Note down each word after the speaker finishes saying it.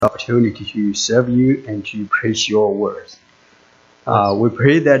opportunity to serve you and to preach your words. We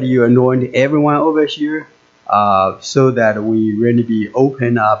pray that you anoint everyone over here so that we really be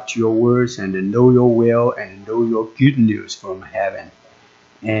open up to your words and know your will and know your good news from heaven.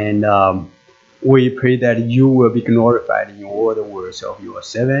 And we pray that you will be glorified in all the words of your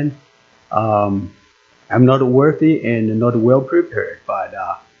servant. I'm not worthy and not well prepared, but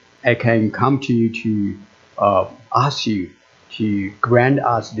I can come to you to ask you to grant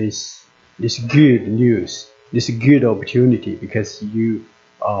us this good news, this good opportunity, because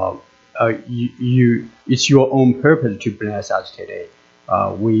it's your own purpose to bless us today.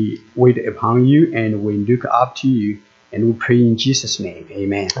 We wait upon you and we look up to you, and we pray in Jesus' name,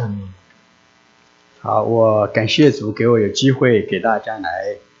 Amen. 好，我感谢主给我有机会给大家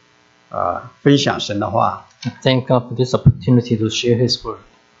来分享神的话。Thank God for this opportunity to share His word.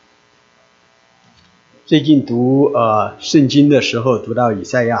 最近读圣经的时候，读到以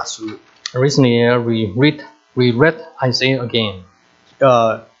赛亚书。Recently, we read Isaiah again.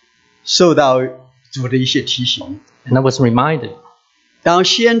 受到主的一些提醒。And I was reminded. 当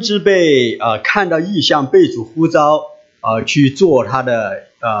先知被看到异象，被主呼召去做他的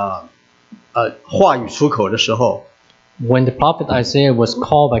话语出口的时候。When the prophet Isaiah was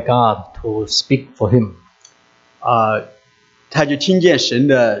called by God to speak for him. 他就听见神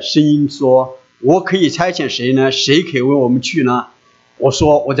的声音说。我可以差遣谁呢？谁可以为我们去呢？我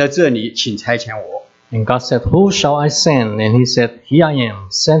说我在这里，请差遣我。And God said, Who shall I send? And he said, Here I am,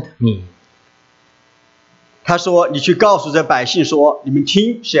 send me. 他说你去告诉这百姓说，你们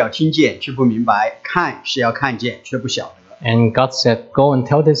听是要听见却不明白，看是要看见却不晓得。And God said, Go and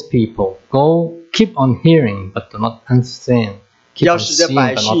tell these people, Go, keep on hearing, but do not understand. 要使这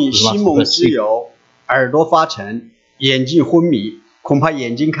百姓心蒙脂油，耳朵发沉，眼睛昏迷，恐怕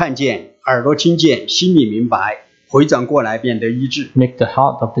眼睛看见。耳朵听见，心里明白，回转过来便得医治。Make the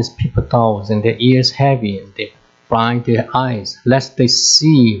heart of these people dull, and their ears heavy, and they blind their eyes, lest they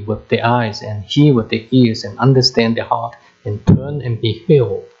see with their eyes, and hear with their ears, and understand their heart, and turn and be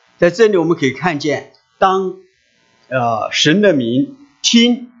healed. 在这里我们可以看见，当神的名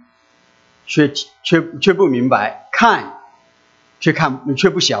听，却不明白，看却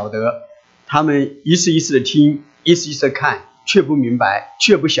不晓得，他们一次一次的听，一次一次的看。却不明白，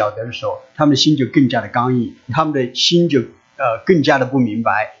却不晓得的时候，他们的心就更加的刚硬，他们的心就更加的不明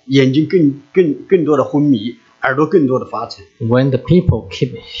白，眼睛更多的昏迷，耳朵更多的发沉。When the people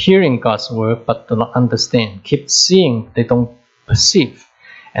keep hearing God's word but do not understand, keep seeing they don't perceive,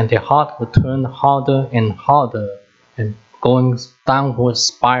 and their heart will turn harder and harder and going downward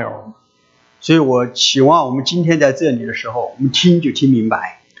spiral. 所以我期望我们今天在这里的时候，我们听就听明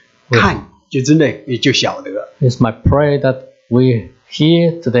白，看就真的也就晓得。It's my prayer that we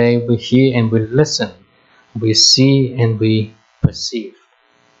hear today, we hear and we listen, we see and we perceive.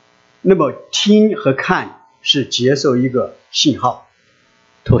 那么听和看是接受一个信号。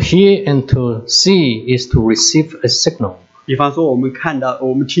To hear and to see is to receive a signal. 比方说我们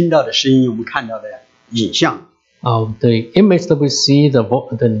听到的声音，我们看到的影像。The image that we see, the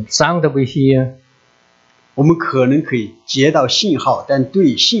sound that we hear. 我们可能可以接到信号，但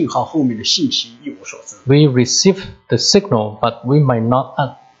对信号后面的信息一无所知。We receive the signal, but we might not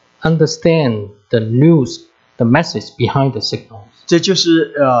understand the news, the message behind the signals. 这就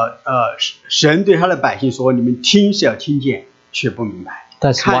是神对他的百姓说：你们听是要听见，却不明白；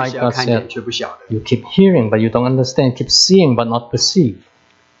看是要看见，却不晓得。You keep hearing, but you don't understand. Keep seeing, but not perceive.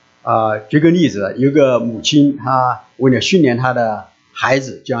 举个例子，有个母亲，她为了训练她的孩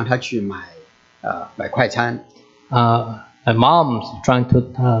子，就让他去买快餐。A mom trying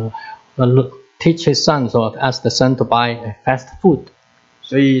to teach his son, or ask the son to buy fast food.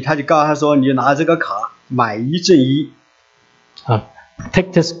 所以他就告诉他说：“你拿这个卡买一赠一。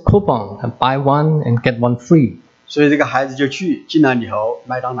Take this coupon and buy one and get one free.” 所以这个孩子就进了以后，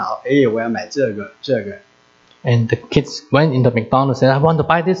麦当劳，我要买这个。And the kids went into McDonald's and said, "I want to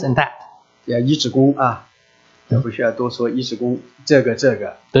buy this and that." 一指工啊，不需要多说，一指工这个。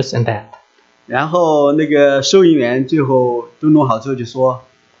This and that. 然后那个收银员最后都弄好之后就说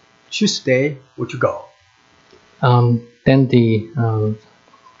 ，To stay or to go. Then the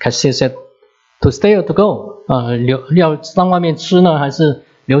cashier said, "To stay or to go?" 要上外面吃呢，还是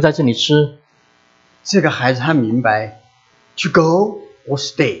留在这里吃？这个孩子他明白 ，To go or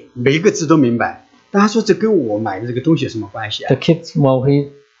stay， 每一个字都明白。但他说这跟我买的这个东西有什么关系啊 ？The kid, well, he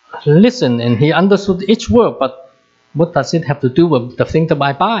listened and he understood each word, but what does it have to do with the thing that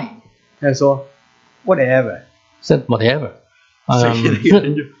I buy? 他说 whatever. Said whatever.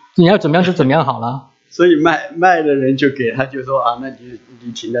 你要怎么样就怎么样好了。所以卖的人就给他就说啊，那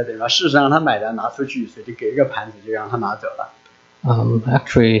你停在这里吧。事实上他买的拿出去，所以就给一个盘子就让他拿走了。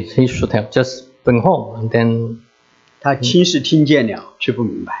Actually, he should have just bring home, and then 他亲视听见了，却不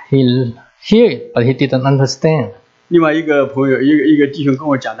明白。 he hear it, but he didn't understand. 另外一个朋友，一个弟兄跟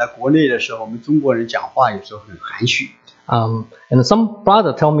我讲，在国内的时候，我们中国人讲话有时候很含蓄。 And some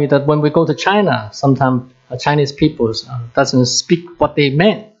brother tell me that when we go to China, sometimes Chinese people doesn't speak what they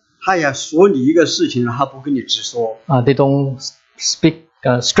meant. 他也说你一个事情，他不跟你直说， They don't speak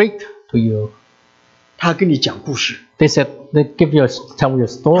straight to you. 他跟你讲故事， They said they tell you a 他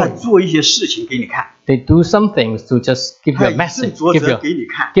story. 做一些事情给你看， They do some things to just give 他 you a 以身 message, 作 give 则 you 给你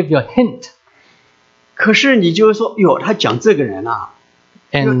看。 give you a hint. 可是你就会说，哟，他讲这个人啊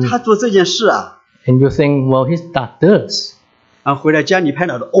，And 他做这件事啊， you think, well, he's that this. 啊，回来家里拍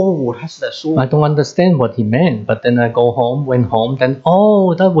脑袋，哦，他是在说 I 我。 don't understand what he meant, but then I went home, then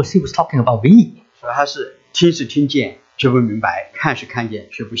he was talking about me. 所以他是听是听见，却不明白；看是看见，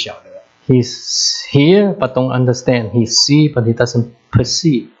却不晓得。 He's here but don't understand. He see but he doesn't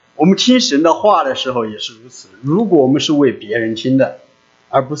perceive. 我们听神的话的时候也是如此。如果我们是为别人听的，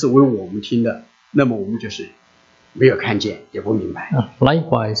而不是为我们听的，那么我们就是没有看见，也不明白。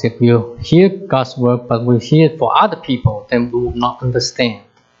 Likewise, if you hear God's word but we hear it for other people, then we will not understand.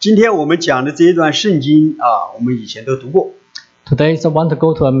 今天我们讲的这一段圣经啊，我们以前都读过。 Today, I want to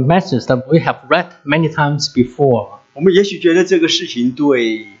go to a message that we have read many times before. 我们也许觉得这个事情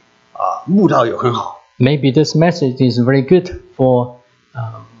对慕道友很好， Maybe this message is very good for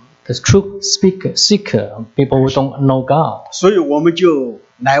the truth seeker, people who don't know God. 所以我们就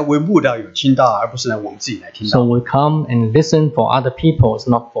来为慕道友听到，而不是来我们自己来听 So 到。 we come and listen for other people, it's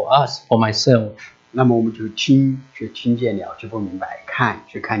not for us, for myself. 那么我们就听，却听见了，却不明白；看，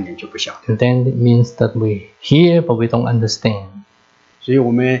却看见，却不晓得。 And then it means that we hear but we don't understand. 所以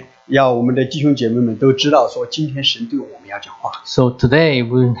我们要我们的弟兄姐妹们都知道，说今天神对我们要讲话。 So today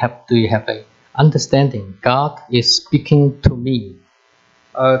we have to have a understanding. God is speaking to me.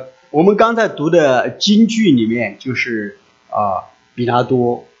 我们刚才读的经句里面，就是比拉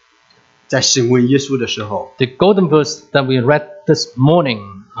多在审问耶稣的时候， The golden verse that we read this morning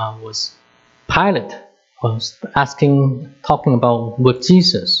was Pilate was talking about with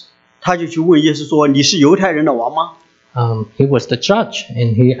Jesus. 他就去问耶稣说：“你是犹太人的王吗 He was the judge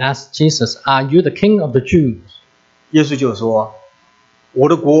and he asked Jesus, "Are you the king of the Jews?" 耶稣就说：“我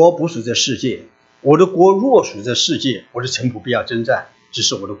的国不属这世界，我的国若属这世界，我的臣仆必要征战。只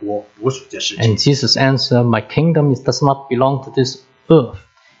是我的国不属这世界。” And Jesus answered, "My kingdom does not belong to this earth.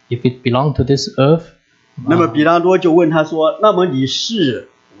 If it belonged to this earth," 那么比拉多就问他说：“那么你是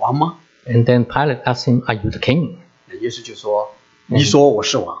王吗 and then Pilate asked him, "Are you the king?" 耶稣就说：“你说我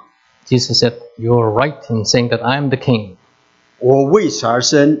是王， Jesus said, "You're right in saying that I am the king. 我为此而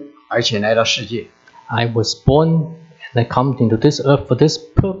生，而且来到世界， I was born and I come into this earth for this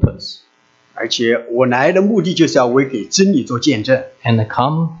purpose. 而且我来的目的就是要为给真理做见证。 And I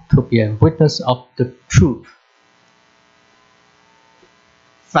come to be a witness of the truth.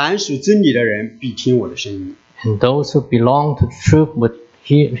 凡属真理的人必听我的声音。” And those who belong to the truth would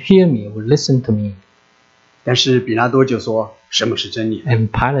hear me, would listen to me." 但是比拉多就说：“什么是真理？ And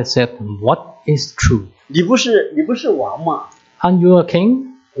Pilate said, "What is truth? 你不是王吗？ Aren't you a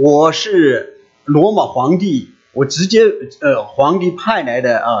king? 我是罗马皇帝，我直接皇帝派来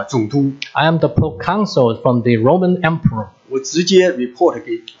的总督， I am the proconsul from the Roman emperor. 我直接 report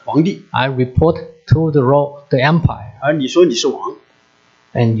给皇帝。 I report to the empire. 而你说你是王，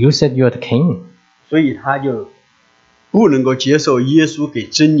 And you said you're the king." 所以他就不能够接受耶稣给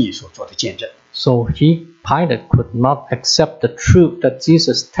真理所做的见证。 So Pilate could not accept the truth that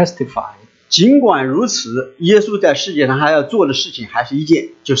Jesus testified. 尽管如此，耶稣在世界上还要做的事情还是一件，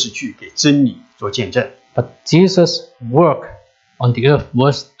就是去给真理做见证。 But Jesus' work on the earth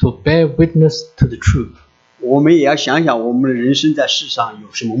was to bear witness to the truth. 我们也要想想，我们的人生在世上有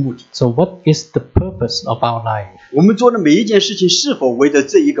什么目的？ So what is the purpose of our life? 我们做的每一件事情是否为了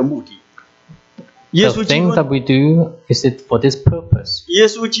这一个目的？耶 The 稣基 thing 督 that we do, is it for this purpose? 耶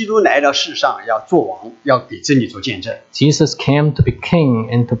稣基督来到世上要做王，要给真理做见证。 Jesus came to be king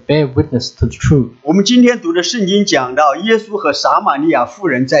and to bear witness to the truth. 我们今天读的圣经讲到，耶稣和撒玛利亚妇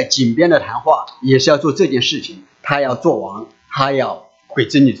人在井边的谈话，也是要做这件事情。他要做王，他要给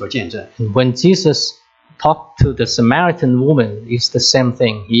真理做见证。 And when Jesus talked to the Samaritan woman, it's the same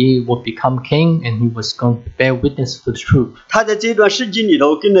thing. He would become king and he was going to bear witness to the truth. 他在这段圣经里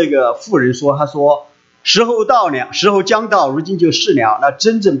头跟那个妇人说，他说：“时候到了，时候将到，如今就是了。那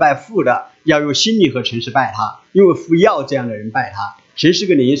真正拜父的，要用心灵和诚实拜他，因为父要这样的人拜他。神是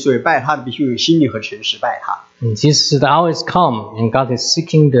个灵，所以拜他的必须用心灵和诚实拜他。” And Jesus said, "The hour is come, and God is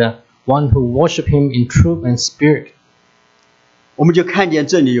seeking the one who worship him in truth and spirit." 我们就看见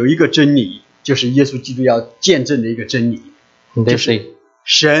这里有一个真理，就是耶稣基督要见证的一个真理。And 就 they 是 say,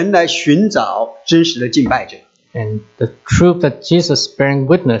 神来寻找真实的敬拜者。 and the truth that Jesus is bearing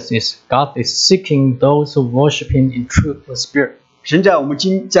witness is God is seeking those who worship Him in truth and spirit. 神在我们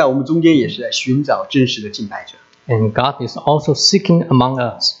中间也是在寻找真实的敬拜者， And God is also seeking among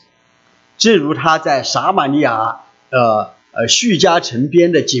us. 正如他在撒玛利亚叙加城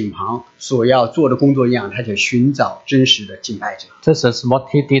边的井旁所要做的工作一样，他就寻找真实的敬拜者。 Just as what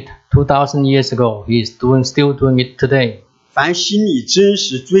He did 2,000 years ago, He is still doing it today. 凡心里真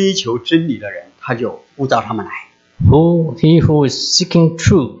实追求真理的人，他就呼召他们来， He who is seeking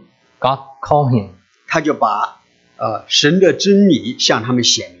truth, God call him. 他就把神的真理向他们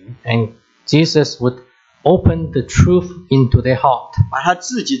显明， And Jesus would open the truth into their heart 把他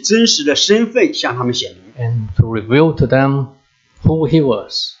自己真实的身份向他们显明， and to reveal to them who He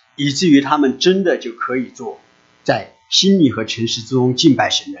was. 以至于他们真的就可以做在心里和诚实之中敬拜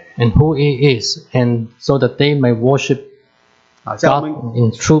神的人。 And who He is, and so that they may worship 在我 God 们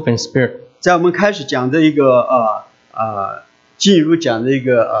in truth and spirit. 在我们开始讲这一个进入讲这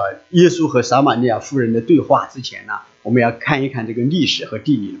个耶稣和撒玛利亚妇人的对话之前呢，我们要看一看这个历史和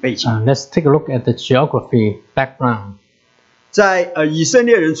地理的背景。 Let's take a look at the geography background. 在以色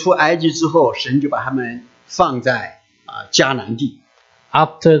列人出埃及之后，神就把他们放在迦南地。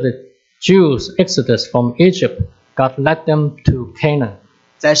 After the Jews' exodus from Egypt, God led them to Canaan.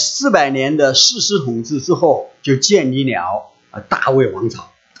 在400年的士师统治之后，就建立了大卫王朝。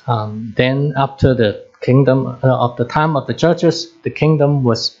 Then after the kingdom of the time of the judges, the kingdom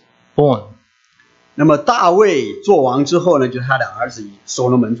was born. 那么大卫做王之后呢，就是他的儿子所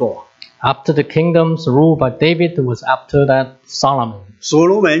罗门做王。 After the kingdoms ruled by David was after that Solomon. 所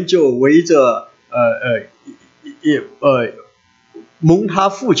罗门就围着蒙他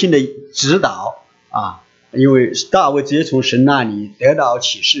父亲的指导因为大卫直接从神那里得到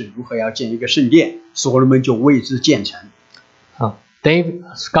启示，如何要建一个圣殿，所罗门就为之建成。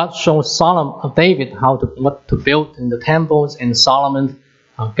 God showed David what to build in the temples, and Solomon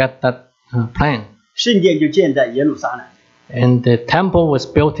got that plan. 圣殿就建在耶路撒冷， And the temple was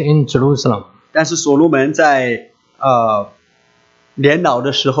built in Jerusalem. 但是所罗门在年老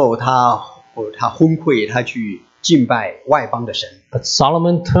的时候，他昏聩，他去敬拜外邦的神， But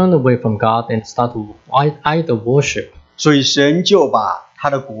Solomon turned away from God and started to idol worship. 所以神就把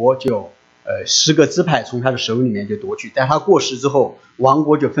他的国就10个支派从他的手里面就夺去。在他过世之后，王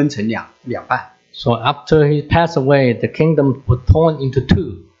国就分成两半， So after he passed away, the kingdom was torn into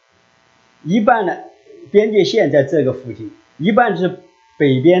two. 一半呢边界线在这个附近，一半是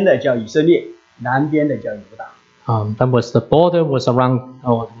北边的叫以色列，南边的叫犹大。That was the border was around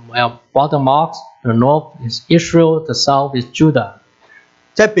border marks. The north is Israel, the south is Judah.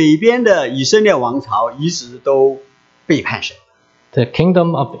 在北边的以色列王朝一直都背叛神， The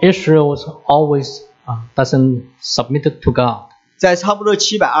kingdom of Israel always doesn't submit to God. 在差不多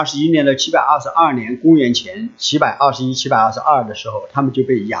721年的722年公元前721、722的时候，他们就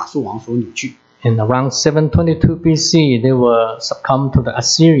被亚述王所掳去。 In around 722 BC, they were succumbed to the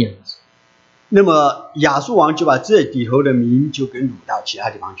Assyrians. 那么亚述王就把这里头的民就给掳到其他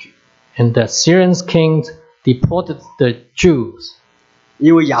地方去， And the Assyrian kings deported the Jews.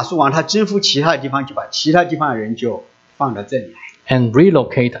 因为亚述王他征服其他的地方，就把其他地方的人就放到这里来。 And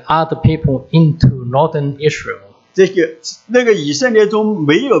relocate other people into northern Israel. 那个以色列中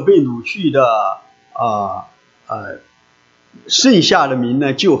没有被掳去的剩下的民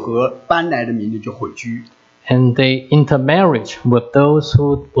呢，就和搬来的民呢就混居。 And they intermarried with those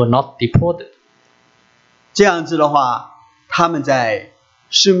who were not deported. 这样子的话，他们在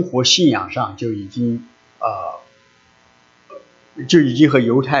生活信仰上就已经和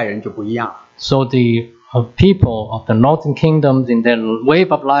犹太人就不一样了。 So the people of the northern kingdoms in their way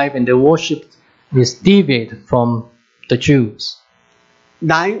of life and their worship is deviated from the Jews.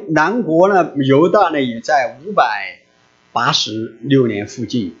 南国呢，犹大呢也在586年附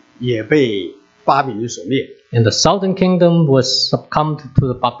近也被巴比伦所灭。 And the southern kingdom was succumbed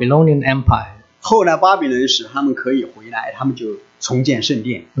to the Babylonian Empire. 后来巴比伦使他们可以回来，他们就重建圣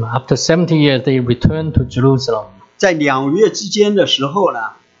殿。 After 70 years, they returned to Jerusalem. 在2月之间的时候呢，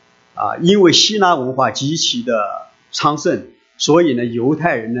因为希腊文化极其的昌盛，所以呢，犹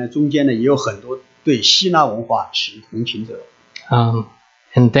太人呢中间呢也有很多对希腊文化持同情者。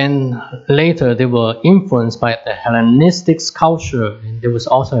 And then later, they were influenced by the Hellenistic culture, and there was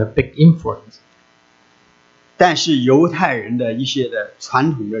also a big influence. 但是犹太人的一些的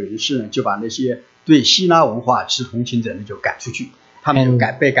传统的人士呢，就把那些对希腊文化持同情者呢就赶出去，他们就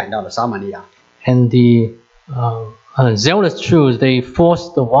被赶到了撒玛利亚。 And the zealous Jews, they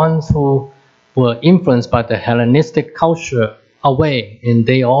forced the ones who were influenced by the Hellenistic culture away, and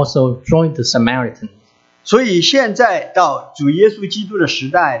they also joined the Samaritans. 所以现在到主耶稣基督的时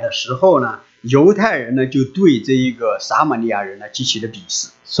代的时候呢，犹太人呢就对这一个撒玛利亚人呢极其的鄙视。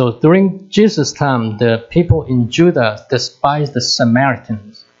So during Jesus' time, the people in Judah despised the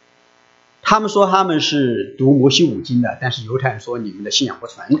Samaritans. 他们说他们是读摩西五经的，但是犹太人说你们的信仰不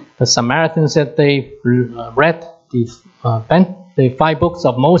纯。The Samaritans said they read the 5 books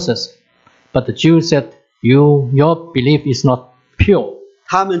of Moses, but the Jews said your belief is not pure.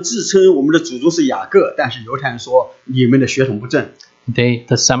 他们自称我们的祖宗是雅各，但是犹太人说你们的血统不正。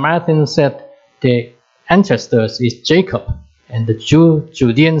The Samaritans said the ancestors is Jacob, and the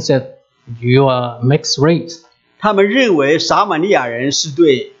Judeans said you are mixed race. 他们认为撒玛利亚人是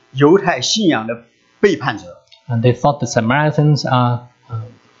对犹太信仰的背叛者。And they thought the Samaritans are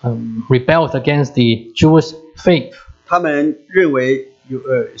rebelled against the Jewish faith. 他们认为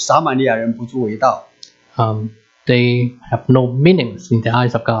撒玛利亚人不足为道。They have no meanings in the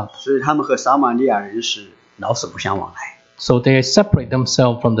eyes of God. 所以他们和撒玛利亚人是老死不相往来。So they separate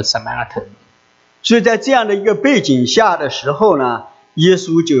themselves from the Samaritan. 所以在这样的一个背景下的时候呢，耶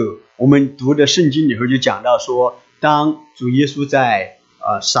稣我们读的圣经里头就讲到说，当主耶稣在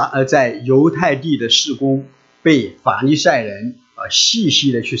犹太地的事工被法利赛人细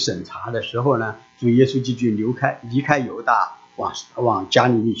细的去审查的时候呢，主耶稣就离开犹大往加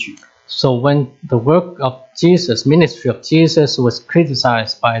利利去。So when the work of Jesus, ministry of Jesus was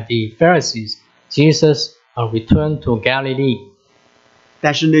criticized by the Pharisees, Jesus returned to Galilee.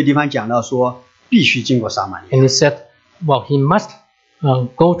 但是那地方讲到说必须经过撒玛利亚。 And he said, well, he must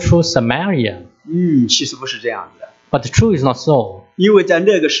go through Samaria. 其实不是这样的。 But the truth is not so. 因为在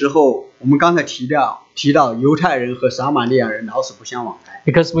那个时候，我们刚才提到犹太人和撒玛利亚人老死不相往来。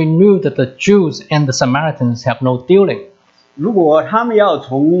 Because we knew that the Jews and the Samaritans have no dealing. 如果他们要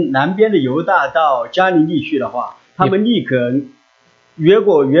从南边的犹大到加利利去的话，他们立刻越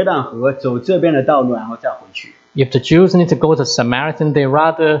过约旦河，走这边的道路，然后再回去。 If the Jews need to go to Samaritan, they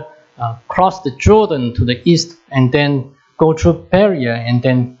rather cross the Jordan to the east and then go through Perea and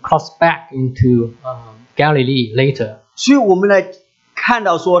then cross back into Galilee later. 所以我们来看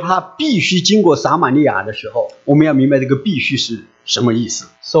到说他必须经过撒玛利亚的时候，我们要明白这个必须是什么意思。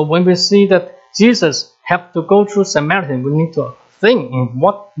 So when we see that Jesus have to go through Samaritan, we need to think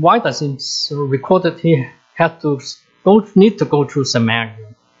why does it record that he need to go through Samaria?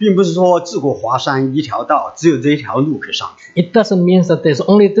 并不是说自古华山一条道，只有这一条路可以上去。 It doesn't mean that there's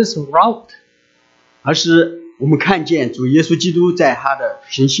only this route. 而是我们看见主耶稣基督在他的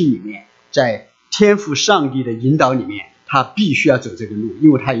神性里面，在天父上帝的引导里面，他必须要走这个路，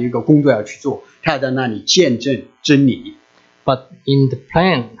因为他有一个工作要去做，他要在那里见证真理。 But in the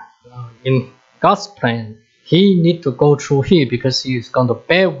plan, in God's plan, he need to go through here because he is going to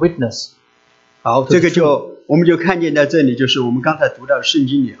bear witness. 好，这个我们就看见在这里，就是我们刚才读到的圣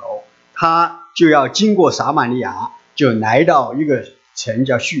经里头，他就要经过撒玛利亚，就来到一个城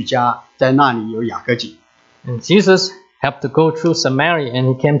叫叙加，在那里有雅各井。 And Jesus had to go through Samaria and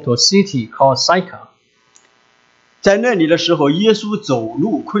he came to a city called Sychar. 在那里的时候，耶稣走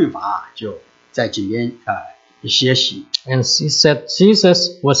路困乏，就在井边歇息。 And he said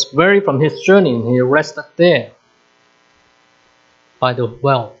Jesus was weary from his journey and he rested there by the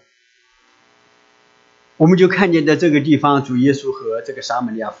well. 我们就看见在这个地方，主耶稣和这个撒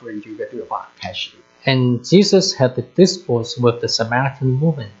玛利亚妇人就一个对话开始。 And Jesus had the discourse with the Samaritan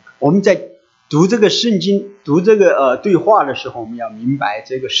woman. 我们在读这个圣经、读这个对话的时候，我们要明白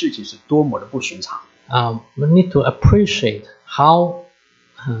这个事情是多么的不寻常。 We need to appreciate how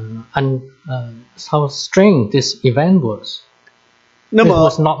strange this event was. 那 It 么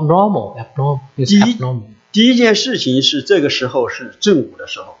was not normal. It's abnormal. 第一件事情是这个时候是正午的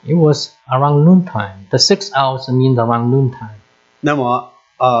时候。 It was around noontime. The 6 hours mean around noontime. 那么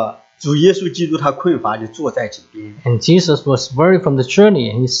主耶稣基督他困乏，就坐在井边。 And Jesus was weary from the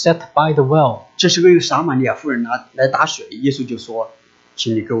journey and he sat by the well. 这时候一个撒玛利亚妇人来打水，耶稣就说：“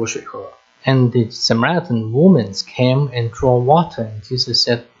请你给我水喝。” And the Samaritan woman came and drew water, and Jesus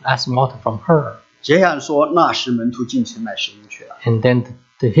said, "Ask water from her." 接下来说，那时门徒进城买食物去了。 And then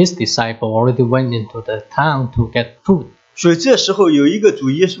his disciple already went into the town to get food. 所以这时候有一个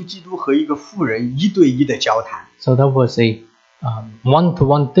主耶稣基督和一个妇人一对一的交谈。 So there was a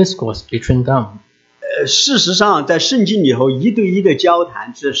one-to-one discourse between them. 事实上，在圣经里头，一对一的交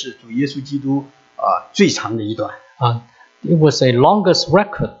谈，这是主耶稣基督最长的一段。 It was a longest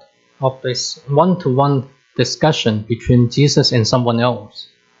record of this one-to-one discussion between Jesus and someone else.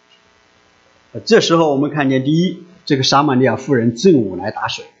 这时候我们看见，第一，这个撒玛利亚妇人正午来打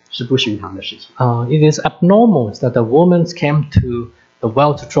水是不寻常的事情。 It is abnormal that the woman came to the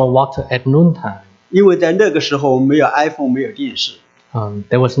well to draw water at noontime. 因为在那个时候没有 iPhone， 没有电视。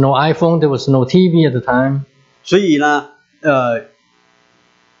There was no iPhone, there was no TV at the time. 所以呢，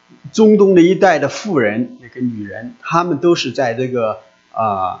中东的一带的妇人，那个女人，她们都是在这个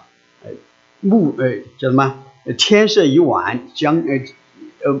叫什么天色已晚，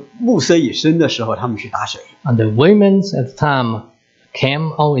暮色已深的时候，她们去打水。And the women at the time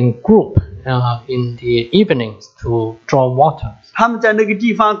came out in group in the evenings to draw water. 他们在那个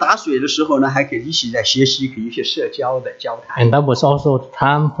地方打水的时候呢，还可以一起在歇息，可以一些社交的交谈。 And that was also the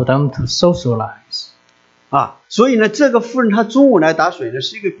time for them to socialize. 所以呢，这个妇人她中午来打水呢，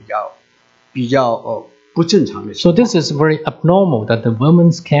是一个比较不正常的情 So 况。 this is very abnormal that the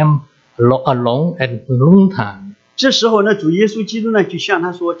women came alone at noontime. 这时候呢，主耶稣基督呢就向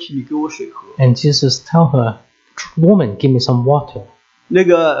她说：“请你给我水喝。” And Jesus tell her, "Woman, give me some water." 那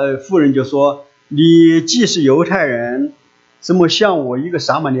个妇人就说：“你既是犹太人，怎么向我一个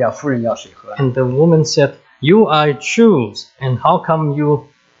撒玛利亚妇人要水喝？” And the woman said, "You are Jews, and how come you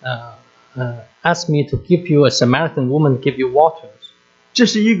ask me to give you a Samaritan woman give you water?" 这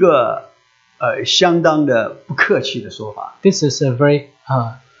是一个相当的不客气的说法， This is a very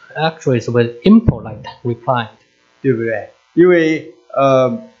actually it's a very impolite reply. 对不对？因为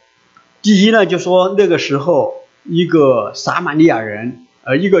第一呢，就说那个时候一个撒玛利亚人，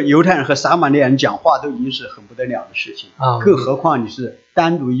一个犹太人和撒玛利亚人讲话都已经是很不得了的事情，更何况你是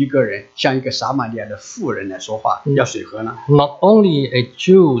单独一个人向一个撒玛利亚的妇人来说话，要水喝呢？ Not only a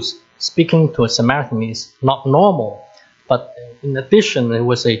Jew speaking to a Samaritan is not normal, but in addition, it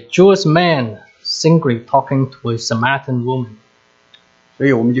was a Jewish man singly talking to a Samaritan woman. 所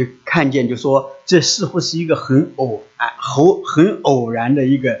以我们就看见，就说这似乎是一个很偶然的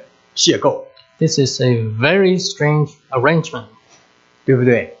一个邂逅， This is a very strange arrangement. 对不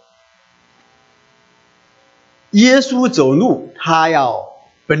对？耶稣走路，他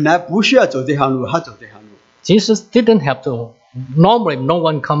本来不需要走这条路，他走这条路。 Jesus didn't have to. Normally, no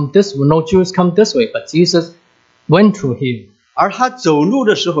one come this way, no Jews come this way, but Jesus went through him. 而他走路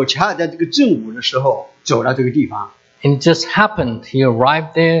的时候，恰好在这个正午的时候走到这个地方， And it just happened he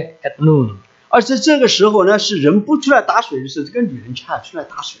arrived there at noon. 而在这个时候呢，是人不出来打水的时候，这个女人恰好出来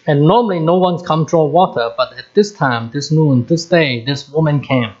打水。 And normally no one's come draw water, but at this time, this noon, this day, this woman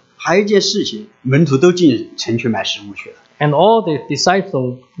came. 还有一件事情，门徒都进城去买食物去了。 And all the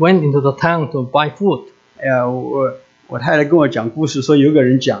disciples went into the town to buy food. 我太太跟我讲故事，说有个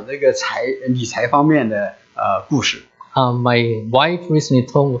人讲这个理财方面的故事。 My wife recently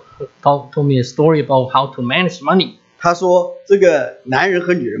told me a story about how to manage money. 她说这个男人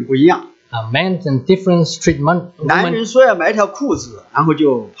和女人不一样， Men and different street 男 women. 人说要买一条裤子，然后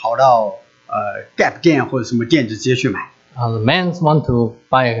就跑到Gap 店或者什么店直接去买。 The men want to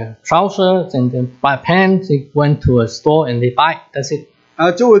buy trousers and then buy pants. They went to a store and they buy. That's it.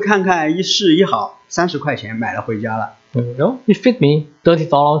 周围看看一试一好，30块钱买了回家了。 It fit me. $30.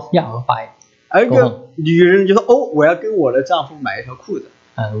 Yeah, I'll buy. 而一个女人就说：“我要跟我的丈夫买一条裤子。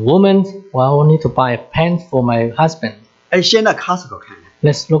 And women, well, I need to buy pants for my husband. ”先到 Costco 看看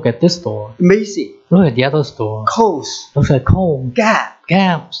Let's look at this store. ，Macy、 Look at the other store. Coles、 Looks like Kohl's, Gap、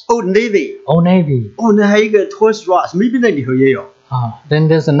 Gap's, Old Navy， Old Navy. 那还有一个 Toys R Us，maybe 那里头也有。 Then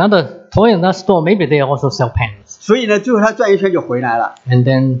there's another toy in that store. Maybe they also sell pants. 所以呢，最后她转一圈就回来了。 And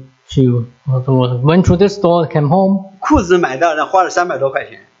then she went through this store, came home. 裤子买到呢，花了300多块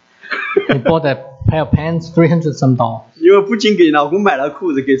钱， They bought a pair of pants, $300 some. 因为不仅给老公买了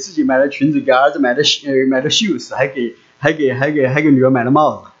裤子，给自己买了裙子，给儿子买了shoes，还给女儿买了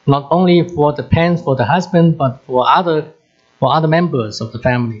帽子。 Not only for the pants for the husband, but for other members of the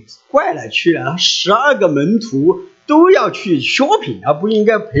families. 怪了去了，12个门徒都要去 shopping， 而不应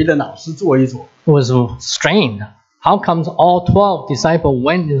该陪着老师坐一坐。 It was strange. How comes all 12 disciples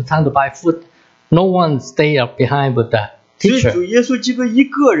went into town to buy food? No one stayed up behind with the 所以 teacher. 主耶稣基督一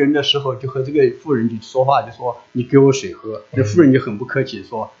个人的时候，就和这个妇人就说话，就说：“你给我水喝。”这妇人就很不客气地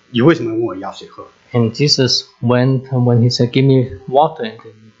说：“你为什么问我要水喝？” And Jesus went, and when he said, "Give me water," and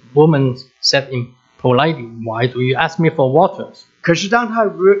the woman said politely, "Why do you ask me for water?" 可是当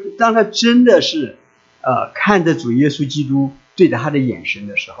他真的是看着主耶稣基督对着他的眼神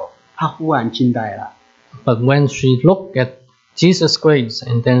的时候，他忽然惊呆了， But when she looked at Jesus' grace,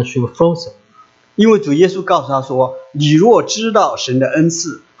 and then she was frozen. 因为主耶稣告诉他说：“你若知道神的恩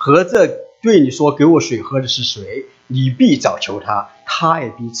赐和这对你说给我水喝的是谁，你必早求他，他也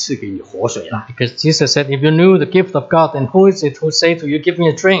必赐给你活水了。” Because Jesus said, "If you knew the gift of God, then who is it who say to you, 'Give me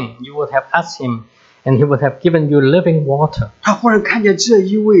a drink'? You would have asked him, and he would have given you living water." 他忽然看见这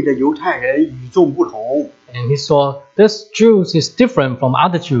一位的犹太人与众不同， And he saw this Jew is different from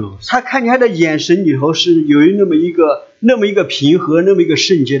other Jews. 他看见他的眼神里头是有那么一个平和，那么一个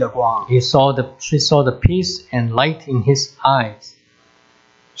圣洁的光。 She saw the peace and light in his eyes.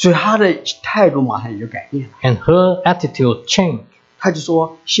 所以他的态度马上也就改变了。 And her attitude changed. 他就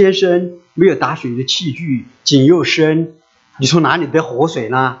说：“先生，没有打水的器具，井又深，你从哪里得活水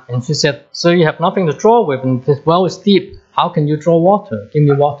呢？” And she said, "Sir, you have nothing to draw with, and this well is deep. How can you draw water? Give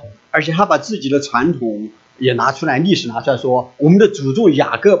me water." 而且他把自己的传统也拿出来，历史拿出来说，我们的祖宗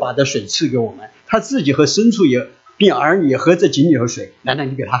雅各把这水赐给我们，他自己和牲畜也并儿女也喝这井里的水，难道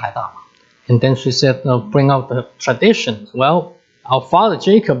你比他还大吗？ And then she said, "Bring out the traditions. Well, our father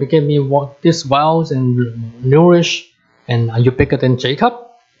Jacob gave me these wells and nourish, and are you bigger than Jacob?"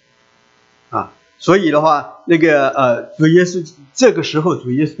 啊，所以的话，主耶稣这个时候，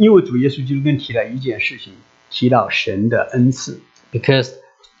因为主耶稣基督更提了一件事情，提到神的恩赐。 Because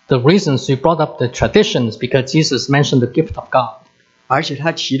the reason she brought up the traditions, because Jesus mentioned the gift of God. 而且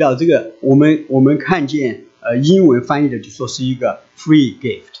他提到这个，我们看见英文翻译的就说是一个 free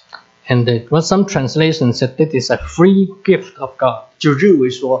gift， And there was some translations said that is a free gift of God. 就认为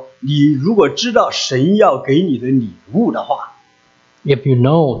说，你如果知道神要给你的礼物的话， If you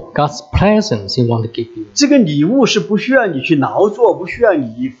know God's presence He wants to give you, 这个礼物是不需要你去劳作，不需要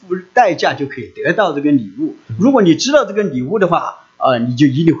你付代价就可以得到这个礼物。如果你知道这个礼物的话，你就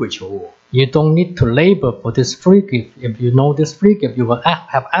一定会求我。 you don't need to labor for this free gift. If you know this free gift, you will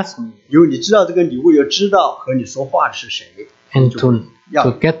have asked me. 因为你知道这个礼物，又知道和你说话的是谁， And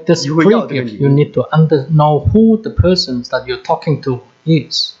to get this free gift, you need to know who the persons that you're talking to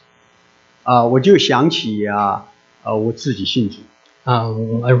is. 我就想起我自己信主。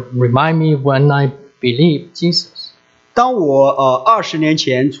 Remind me when I believe Jesus. 当我20年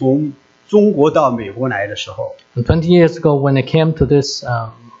前从中国到美国来的时候， And 20 years ago, when I came to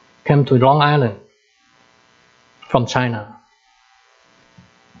came to Long Island from China,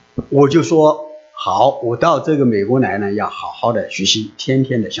 我就说好，我到这个美国来呢，要好好的学习，天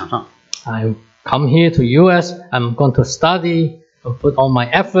天的向上。 I come here to US. I'm going to study and put all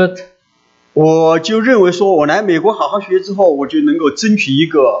my effort. 我就认为说，我来美国好好学之后，我就能够争取一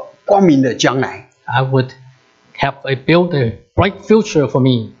个光明的将来。 I would build a bright future for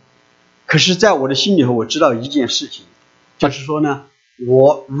me. 可是，在我的心里头，我知道一件事情，就是说呢，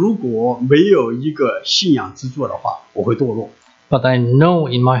我如果没有一个信仰支柱的话，我会堕落。 But I know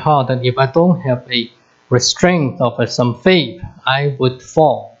in my heart that if I don't have a restraint of some faith, I would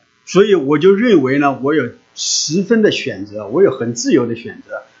fall. 所以我就认为呢，我有十分的选择，我有很自由的选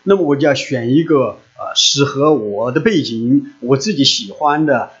择。那么我就要选一个适合我的背景，我自己喜欢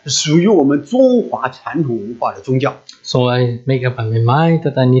的，属于我们中华传统文化的宗教。 So I make up my mind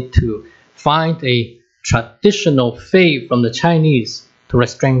that I need to find a traditional faith from the Chinese to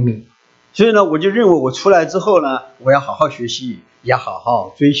restrain me. 所以呢，我就认为我出来之后呢，我要好好学习，也好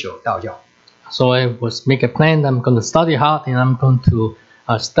好追求道教。 So I was make a plan that I'm going to study hard and I'm going to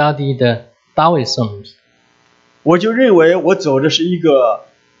study the Taoism. 我就认为我走的是一个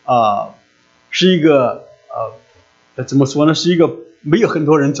怎么说呢？是一个没有很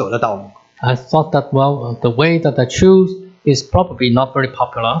多人走的道路。 I thought that the way that I choose is probably not very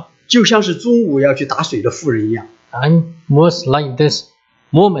popular. 就像是中午要去打水的妇人一样， I was like this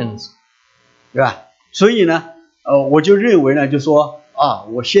woman. 对吧？所以呢，我就认为呢，就说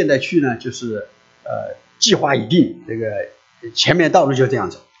我现在去呢，就是计划已定，这个前面道路就这样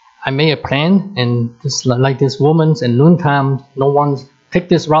走。 I made a plan, and just like this woman, at noontime, no one take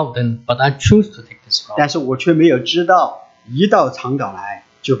this route, but I choose to take this route. 但是我却没有知道，一到长岛来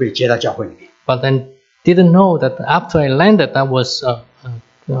就被接到教会里面。 But then didn't know that after I landed, I was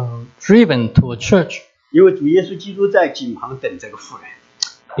driven to a church 因为主耶稣基督在井旁等这个妇人，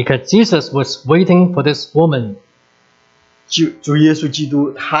 because Jesus was waiting for this woman. 主耶稣基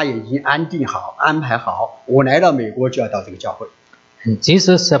督他也已经安定好、安排好，我来到美国就要到这个教会。 And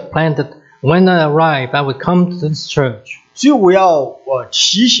Jesus had planned that when I arrive, I would come to this church. 所以我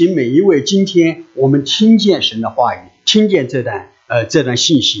提醒每一位，今天我们听见神的话语，听见这段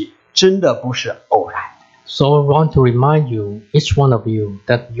信息，真的不是偶然。 So I want to remind you, each one of you,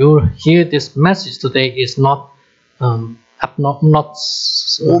 that you hear this message today is not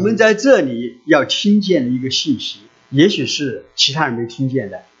我们在这里要听见的一个信息，也许是其他人没听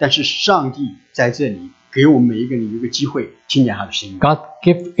见的，但是上帝在这里给我们每一个人一个机会听见他的声音。 God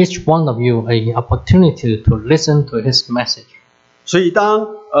give each one of you an opportunity to listen to His message. 所以当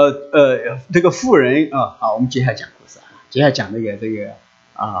这个妇人好，我们接下来讲故事接下来讲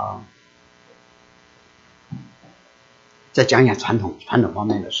再讲讲传统方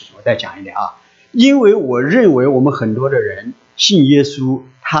面的事情，我再讲一点因为我认为我们很多的人信耶稣，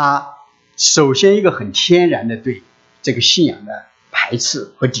他首先一个很天然的对这个信仰的排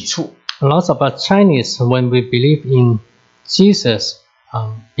斥和抵触。 Lots of us Chinese, when we believe in Jesus,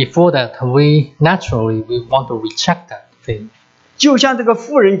 before that we want to reject that faith. 就像这个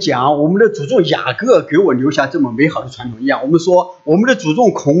妇人讲，我们的祖宗雅各给我留下这么美好的传统一样，我们说我们的祖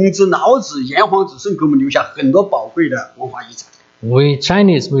宗孔子、老子、炎黄子孙给我们留下很多宝贵的文化遗产。We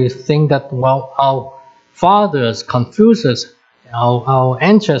Chinese, we think that our fathers, Confucius, our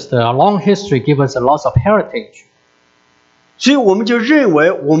ancestors, our long history give us a lot of heritage. 所以我们就认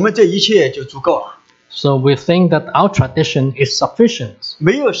为我们这一切就足够了。So we think that our tradition is sufficient.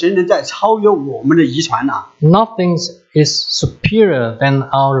 没有谁能再超越我们的遗传了。Nothing is superior than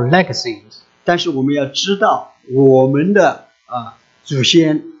our legacies. 但是我们要知道，我们的祖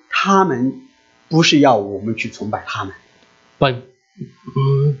先他们不是要我们去崇拜他们。But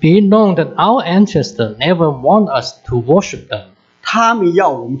be known that our ancestors never want us to worship them. 他们要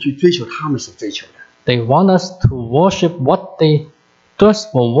我们去追求他们所追求的。They want us to worship what they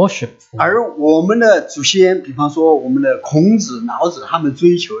thirst for worship. 而我们的祖先，比方说我们的孔子、老子，他们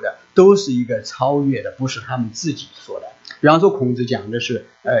追求的都是一个超越的，不是他们自己说的。比方说孔子讲的是，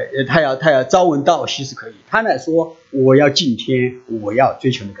他要朝闻道，夕死可以。他来说，我要敬天，我要追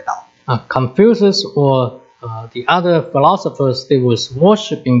求那个道。Confucius or the other philosophers, they was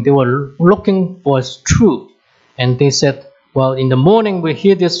worshiping, they were looking for truth. And they said, well, in the morning we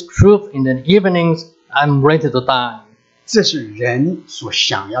hear this truth, in the evenings I'm ready to die. 这是人所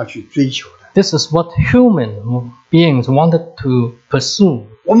想要去追求的。This is what human beings wanted to pursue.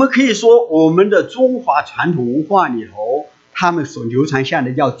 我们可以说，我们的中华传统文化里头，他们所流传下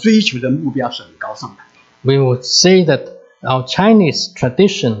的要追求的目标是很高尚的。We would say that our Chinese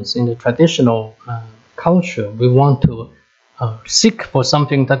traditions, in the traditional culture, we want to seek for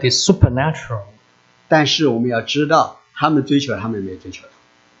something that is supernatural. 但是我们要知道，他们追求，他们没有追求到。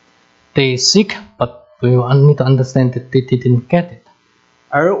They seek, but we need to understand that they didn't get it.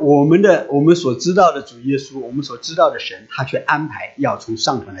 而我们所知道的主耶稣，我们所知道的神，他却安排要从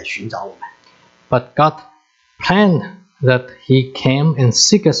上头来寻找我们。But God planned that He came and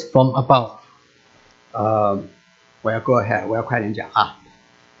seek us from above. 我要 go ahead， 我要快点讲啊。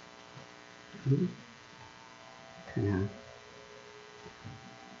看看，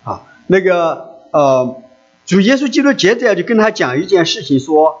好，那个主耶稣基督接着就跟他讲一件事情，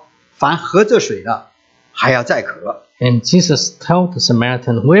说凡喝这水的，还要再渴。And Jesus told the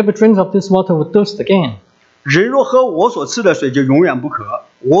Samaritan, whoever drinks of this water will thirst again. 人若喝我所赐的水，就永远不渴。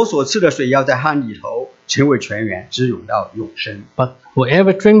我所赐的水要在他里头成为泉源，直涌到永生。But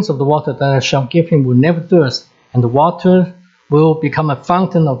whoever drinks of the water that I shall give him will never thirst, and the water will become a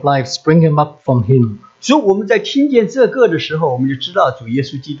fountain of life, springing up from him. 所以我们在听见这个的时候，我们就知道主耶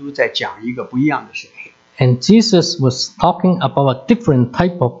稣基督在讲一个不一样的水。And Jesus was talking about a different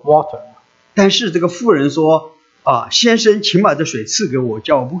type of water. 但是这个妇人说：“先生，请把这水赐给我，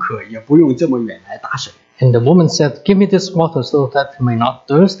叫我不渴，也不用这么远来打水。” And the woman said, "Give me this water so that I may not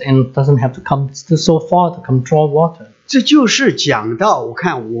thirst and doesn't have to come so far to come draw water." 这就是讲到，我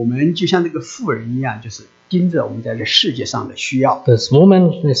看我们就像这个妇人一样，就是盯着我们在这世界上的需要。This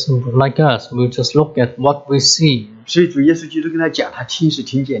woman is like us. We just look at what we see. 所以主耶稣基督跟他讲，他听是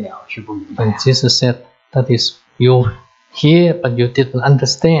听见了，却不明白。And Jesus said, "That is, you hear, but you didn't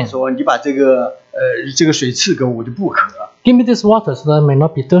understand." 说你把这个水赐给我，我就不渴。Give me this water so that I may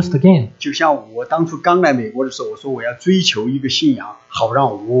not be thirsty again. 就像我当初刚来美国的时候，我说我要追求一个信仰，好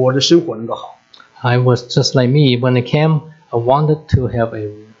让我的生活能够好。I was just like me when I came. I wanted to have a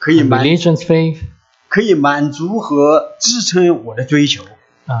religion's faith. 可以满足和支撑我的追求。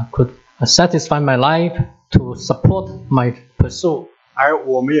Could satisfy my life to support my pursuit. 而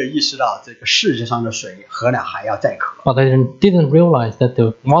我没有意识到这个世界上的水喝了还要再渴。But I didn't realize that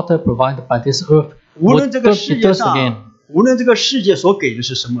the water provided by this earth 无论这 would 个 be 世界 thirsty 上 again. 无论这个世界所给的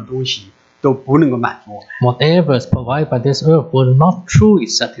是什么东西，都不能够满足我们。 Whatever is provided by this earth will not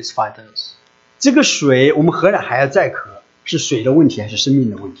truly satisfy us. 这个水我们喝了还要再渴，是水的问题还是生命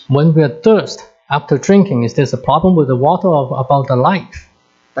的问题？ When we are thirst after drinking, is this a problem with the water or about the life?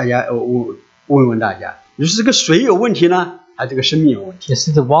 大家我问大家，就是这个水有问题呢，还是这个生命有问题？ Is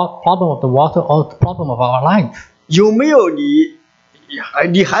it the problem of the water or the problem of our life? 有没有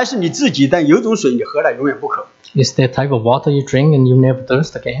你还是你自己，但有一种水你喝了永远不渴， Is there a type of water you drink and you never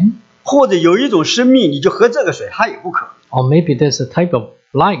thirst again? 或者有一种生命你就喝这个水，它也不渴， Or maybe there's a type of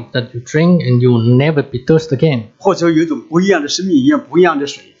life that you drink and you will never be thirsty again. 或者有一种不一样的生命，一样不一样的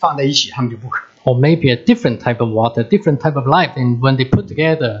水放在一起，它们就不渴。 Or maybe a different type of water, different type of life, and when they put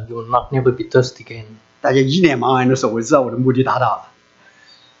together, you will not never be thirsty again. 大家一脸茫然的时候，我知道我的目的达到了。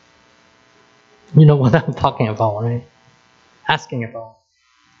 You know what I'm talking about, right? Asking about.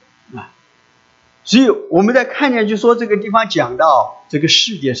 所以我们在看见，就说这个地方讲到这个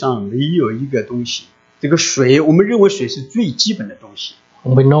世界上没有一个东西，这个水，我们认为水是最基本的东西。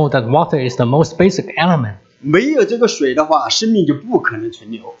 We know that water is the most basic element. 没有这个水的话，生命就不可能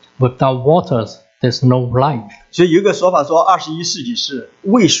存留。 Without waters, there's no life. 所以有一个说法说，21世纪是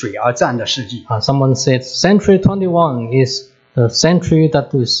为水而战的世纪。 Someone said Century 21 is the century that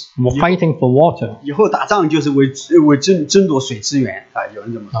is fighting for water. 以后打仗就是为争夺水资源啊，有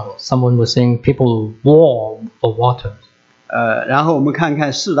人这么说。 Someone was saying people war for water. 然后我们看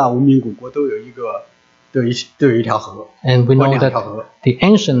看四大文明古国都有一条河， And we 或 know 两 that 条河。 the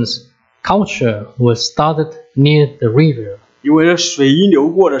ancient culture was started near the river 因为水一流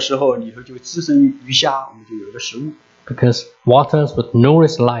过的时候，里头就滋生鱼虾，我们就有了食物。 because waters would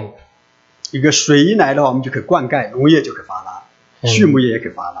nourish life. 一个水一来的话，我们就可以灌溉，农业就可以发达，畜牧业也可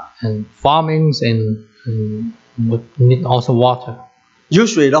以发达。 And farmings and would need also water. 有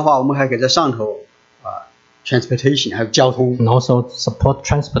水的话，我们还可以在上头transportation 还有交通。 And also support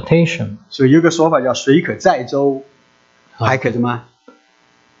transportation. 所以有个说法叫水可载舟，还可以什么？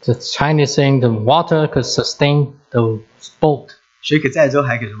 The Chinese saying the water could sustain the boat. 水可载舟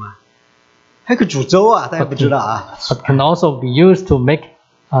还可以什么？还可以煮粥啊，大家不知道啊。 But can also be used to make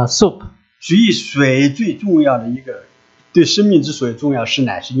soup. 所以水最重要的一个对生命之所以重要是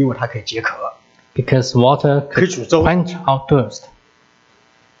乃是因为它可以解渴， Because water 可以 could 煮粥， quench our thirst.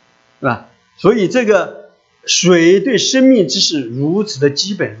 是吧？所以这个水对生命之是如此的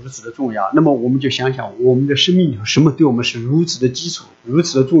基本，如此的重要。那么我们就想想，我们的生命有什么对我们是如此的基础，如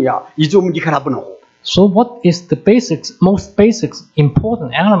此的重要，以致我们离开它不能活。 So what is the most basic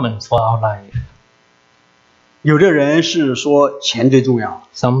important elements for our life? 有的人是说钱最重要，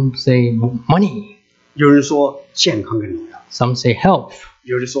 Some say money. 有人说健康更重要， Some say health.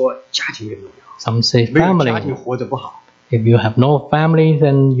 有人说家庭更重要。 Some say 没有家庭 family. 活着不好， If you have no family,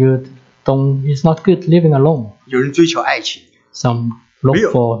 then it's not good living alone. 有人追求爱情， Some look 没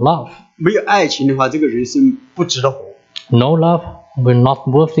有。 for love. 没有爱情的话，这个人生不值得活。 No love will not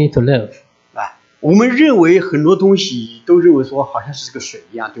worthy to live. 啊，我们认为很多东西都认为说好像是这个水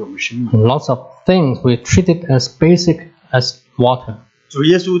一样，对我们生命。 Lots of things we treat it as basic as water. 主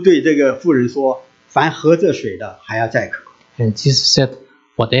耶稣对这个妇人说：“凡喝这水的，还要再渴。 And Jesus said,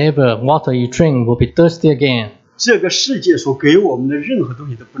 whatever water you drink will be thirsty again. 这个世界所给我们的任何东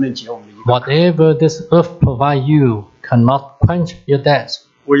西都不能解我们的一个渴。 Whatever this earth provide you cannot quench your thirst.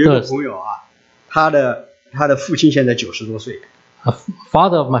 我有一个朋友啊，他的父亲现在90多岁， A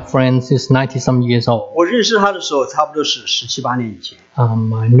father of my friends is 90-some years old. 我认识他的时候差不多是17、18年以前。 I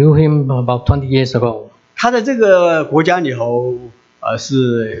knew him about 20 years ago. 他在这个国家里头，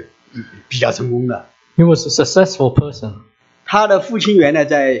是比较成功的。 He was a successful person. 他的父亲原来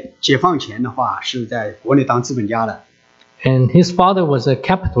在解放前的话是在国内当资本家的， And his father was a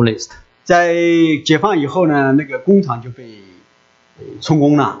capitalist. 在解放以后呢，那个工厂就被充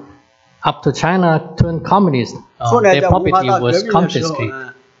公了。 After China turned communist, 后来 their 在文化 property 大革 was 命的时候 confiscated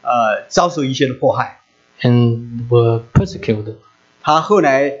呢，遭受一些的迫害。 and were persecuted. 他后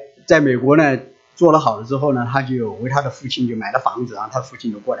来在美国呢做了好了之后呢，他就为他的父亲就买了房子，然后他父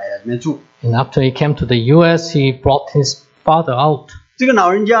亲就过来在里面住。 And after he came to the U.S., he brought his father out. 这个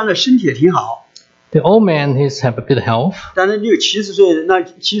老人家呢身体也挺好， The old man have a good health, 但是70岁，那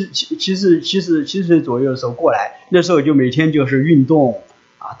70岁左右的时候过来，那时候就每天就是运动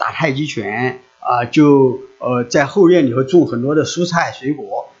啊，打太极拳啊，就在后院里头种很多的蔬菜水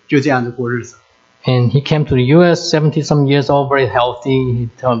果，就这样子过日子。 and he came to the U.S. 70-some years old, very healthy. He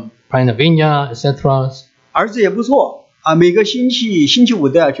planted a vineyard, etc. 儿子也不错啊，每个星期五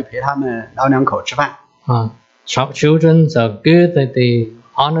都要去陪他们老两口吃饭。 Children are good, that they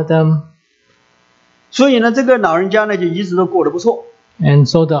honor them. 所以呢，这个老人家呢就一直都过得不错。 And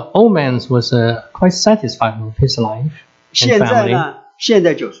so the old man was quite satisfied with his life 现 and 在 family. 呢，现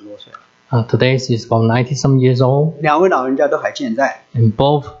在90多岁了， Today he's about 90-some years old, 两位老人家都还健在。 and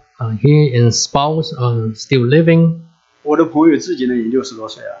both he and spouse are still living. 我的朋友自己呢也60多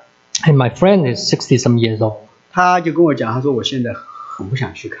岁了， And my friend is 60-some years old. 他就跟我讲，他说我现在很不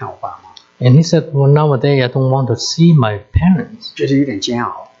想去看我爸妈， And he said, well, nowadays I don't want to see my parents. 觉得有点煎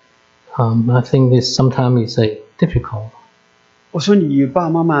熬。 I think this sometimes is difficult. 我说你爸爸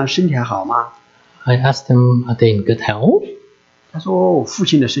妈妈身体还好吗？ I asked them, are they in good health? 他说我父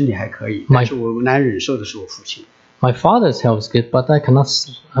亲的身体还可以，但是我难忍受的是我父亲， My father's health is good, but I cannot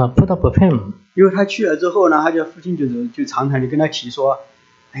put up with him. 因为他去了之后呢，他就父亲就常常就跟他提说，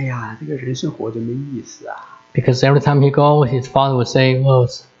哎呀，这个人生活着没意思啊， Because every time he goes, his father would say, well,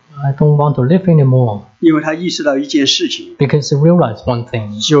 I don't want to live anymore. 因为他意识到一件事情， Because he realized one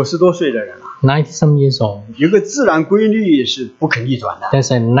thing, 90多岁的人了， 90-some years old, 有个自然规律是不可逆转的。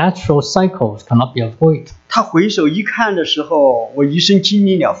 there's a natural cycle that cannot be avoided. 他回首一看的时候，我一生经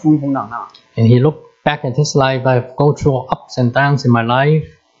历了风风浪浪， And he looked back at his life. I've gone through ups and downs in my life.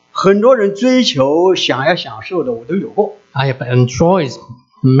 很多人追求想要享受的我都有过， I have enjoyed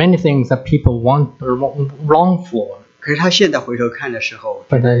many things that people long for. 可是他现在回头看的时候，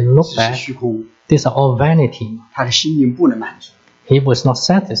 But I look 只是 back, 虚空， these are all vanity. 他的心灵不能满足。 He was not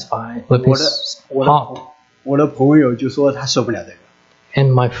satisfied with 我的 his 我的 heart. 我的朋友就说他受不了这个，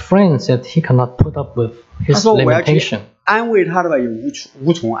 And my friend said he cannot put up with 他 his 说我要去 limitation. 安慰他的吧，也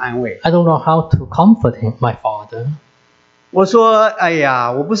无从安慰。 I don't know how to comfort him, my father. 我说，哎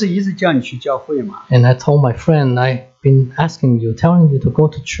呀，我不是一直叫你去教会吗？ And I told my friend, I've been asking you, telling you to go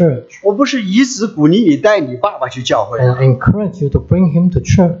to church. 我不是一直鼓励你带你爸爸去教会 And 吗？ I encourage you to bring him to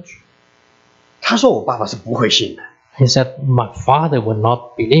church. 他说我爸爸是不会信的。 He said, my father would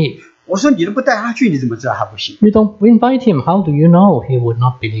not believe. 我说你都不带他去，你怎么知道他不信？ You don't invite him, how do you know he would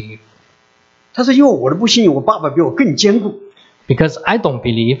not believe? 他说因为我的不信，我爸爸比我更坚固。 Because I don't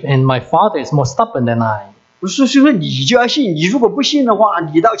believe and my father is more stubborn than I. 我说所以说你就要信，你如果不信的话，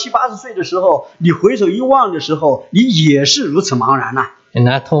你到70、80岁的时候，你回首一望的时候，你也是如此茫然呐、And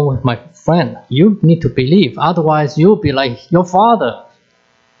I told my friend, you need to believe, otherwise you'll be like your father.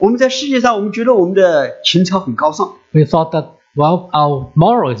 我们在世界上，我们觉得我们的情操很高尚， We thought that, well, our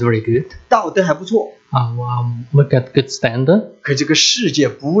moral is very good. 道德还不错， We got good standard. 可这个世界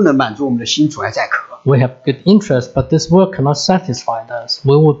不能满足我们的心，阻碍再渴。 We have good interest, but this world cannot satisfy us.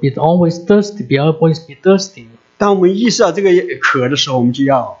 We will be always thirsty, always be thirsty. 当我们意识到这个渴的时候，我们就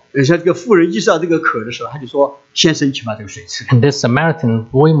要，像这个妇人意识到这个渴的时候，他就说：“先生，请把这个水吃了。 And this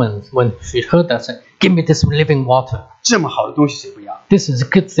Samaritan woman, when she heard that, said, give me this living water. 这么好的东西谁不要？ This is a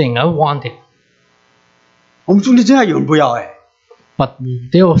good thing. I want it. 我们中间真要有人不要哎， But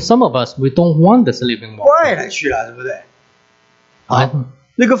there are some of us, we don't want this living water. 怪来去了，对不对？ I-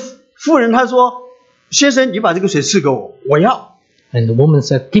 那个妇人她说：“先生，你把这个水赐给我，我要。 And the woman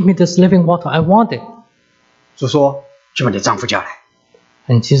said, give me this living water. I want it. ”就说：“去把你丈夫叫来。”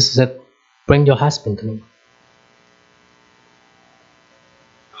 And Jesus said, bring your husband to me.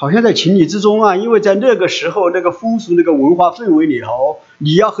 好像在情理之中啊，因为在那个时候那个风俗、那个文化氛围里头，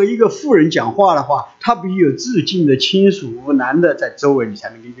你要和一个妇人讲话的话，他必须有至近的亲属男的在周围，你才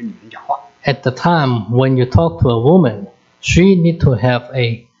能跟一个女人讲话。 At the time when you talk to a woman, she need to have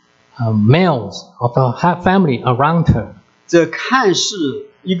a males of the family around her. 这看似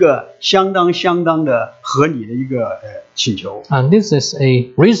一个相当的合理的一个请求， And this is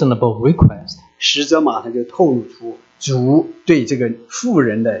a reasonable request. 实则马上就透露出主对这个妇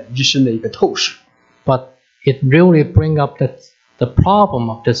人的一生的一个透视。 But it really bring up the problem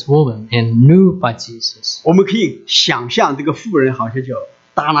of this woman and knew by Jesus. 我们可以想象这个妇人好像就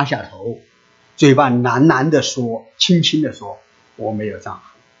耷拉下头，嘴巴喃的说，轻轻的说：“我没有丈夫。”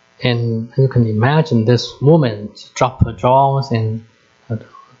 And you can imagine this woman drop her jaws and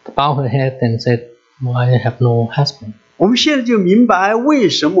bow her head and said, well, I have no husband. 我们现在就明白为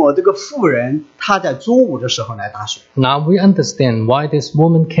什么这个妇人她在中午的时候来打水， Now we understand why this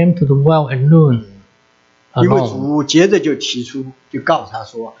woman came to the well at noon 因为 alone. 主接着就提出，就告诉她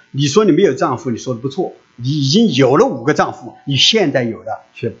说：“你说你没有丈夫，你说的不错，你已经有了5个丈夫，你现在有的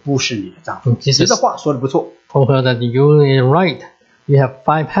却不是你的丈夫。” 其实你这话说的不错。 Told her that you are right. You have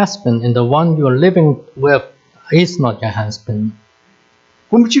 5 husbands and the one you are living with is not your husband.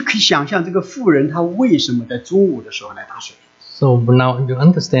 我们就可以想象这个妇人她为什么在中午的时候来打水。 So now you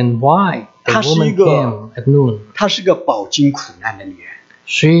understand why the 她是 woman 一个 came at noon. 她是个饱经苦难的女人。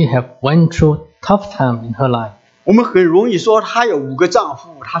 She have went through tough time in her life. 我们很容易说她有5个丈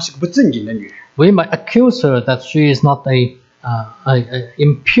夫，她是个不正经的女人。 We might accuse her that she is not a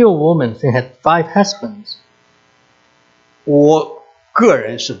impure woman. She had 5 husbands. 我个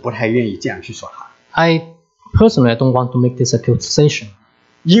人是不太愿意这样去说她， I personally don't want to make this accusation.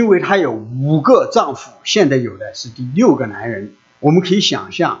 因为她有5个丈夫，现在有的是第6个男人。我们可以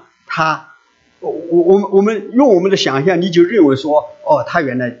想象她，我们用我们的想象，你就认为说，哦，她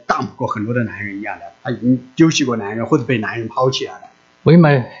原来当过很多的男人一样的，她已经丢弃过男人，或者被男人抛弃了的。 We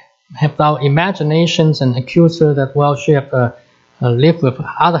might have our imaginations and accuse her that, well, she have lived with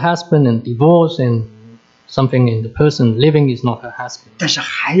other husband and divorced and something in the person living is not her husband. 但是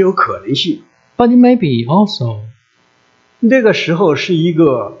还有可能性， But it may be also. 那个时候是一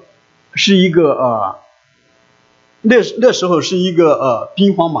个那时候是一个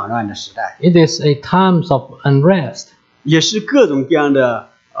兵荒马乱的时代， It is a times of unrest 也是各种各样的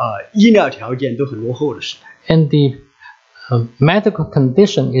医疗条件都很落后的时代。 and the medical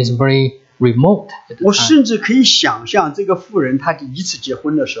condition is very remote at the 我 time. 甚至可以想象这个妇人她第一次结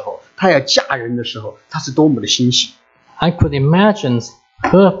婚的时候，她要嫁人的时候，她是多么的欣喜， I could imagine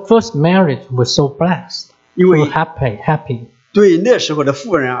her first marriage was so blessed, 因为 so happy. 对那时候的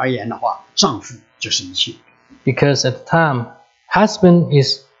妇人而言的话，丈夫就是一切。 Because at the time, husband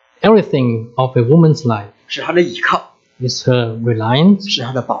is everything of a woman's life. 是她的依靠， It's her reliance, 是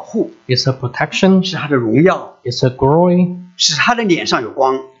她的保护， it's her protection, 是她的荣耀， it's her glory. 使她的脸上有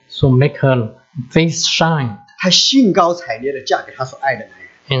光。 So make her face shine. 她兴高采烈地嫁给她所爱的男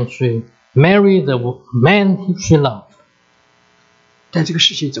人。 And she married the man she loved. 但这个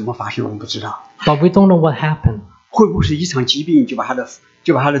事情怎么发生，我们不知道。 But we don't know what happened. 会不会是一场疾病就把她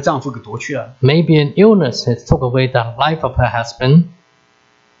的丈夫给夺去了？ Maybe an illness has took away the life of her husband.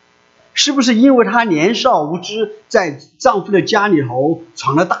 是不是因为她年少无知，在丈夫的家里头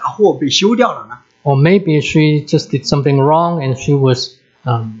闯了大祸，被休掉了呢？ Or maybe she just did something wrong and she was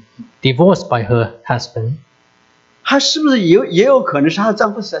divorced by her husband. 她是不是也有可能是她的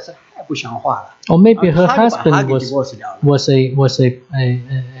丈夫实在是太不像话了？ Or maybe her 她就把她 husband 给 was divorce 掉了。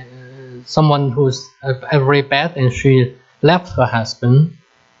 someone who's very bad and she left her husband.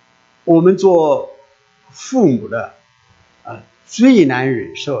 我们做父母的，最难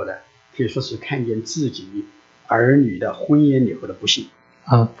忍受的，可以说是看见自己儿女的婚姻里头的不幸。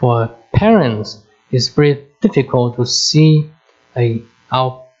 For parents, it's very difficult to see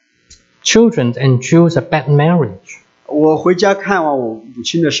our children and choose a bad marriage. 我回家看望我母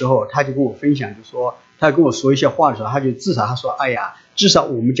亲的时候，她就跟我分享，就说她跟我说一些话的时候，她就至少她说，哎呀，至少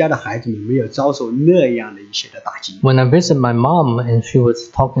我们家的孩子们没有遭受那样的一些的打击。 When I visited my mom and she was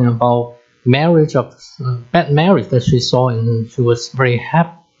talking about marriage of bad marriage that she saw, and she was very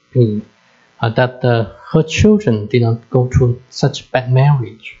happy that her children did not go through such bad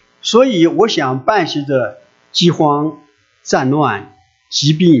marriage. 所以我想，伴随着饥荒、战乱、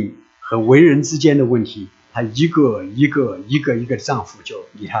疾病和为人之间的问题，她一个的丈夫就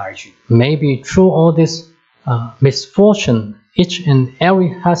离她而去。 Maybe through all this misfortune, each and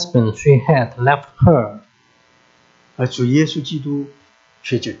every husband she had left her. 而主耶稣基督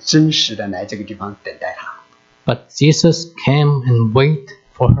却就真实的来这个地方等待她。 But Jesus came and waited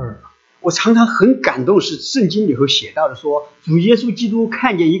for her. 我常常很感动，是圣经里头写到的说，主耶稣基督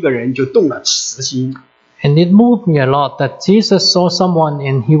看见一个人就动了慈心。 And it moved me a lot that Jesus saw someone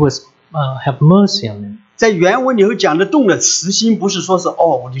and he was have mercy on him. 在原文里头讲的动了慈心，不是说是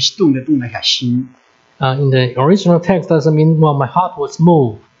我就动了一下心， In the original text doesn't mean, well, my heart was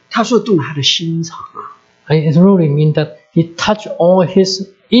moved. 他说动了他的心肠啊。 It really means that he touched all his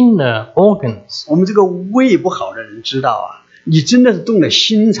inner organs. 我们这个胃不好的人知道啊，你真的是动了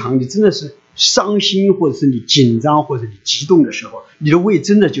心肠，你真的是伤心，或者是你紧张，或者你激动的时候，你的胃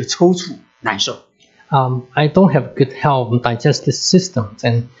真的就抽搐难受。 I don't have good health and digestive systems,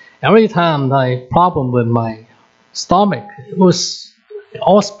 and every time I problem with my stomach, it was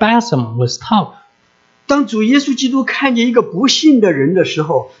all spasm was tough. 当主耶稣基督看见一个不幸的人的时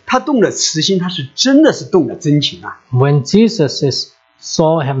候，他动了慈心，他是真的是动了真情啊。 When Jesus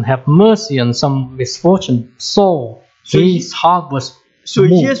saw him have mercy on some misfortune soul, his heart was 所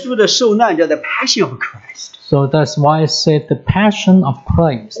以耶 moved. 稣的受难叫做 Passion of Christ。 So that's why I said the passion of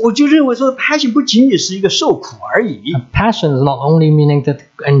Christ. 我就认为说 Passion 不仅仅是一个受苦而已， Passion is not only meaning that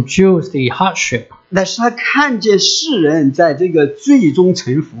endures the hardship, 但是他看见世人在这个最终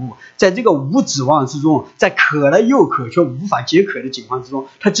臣服，在这个无指望之中，在渴了又渴却无法解渴的境况之中，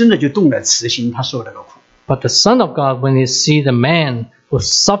他真的就动了慈心，他受了个苦。 but the Son of God, when he see the man who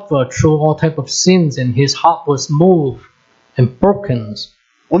suffered through all type of sins and his heart was moved and broken.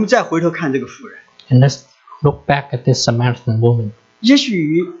 我们再回头看这个妇人， And let's look back at this Samaritan woman. 也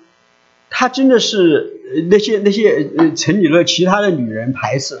许她真的是那些城里的其他的女人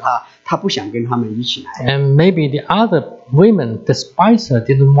排斥她，她不想跟他们一起来。 And maybe the other women despise her,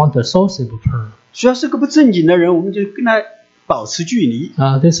 didn't want to associate with her. 只要是个不正经的人，我们就跟他保持距离。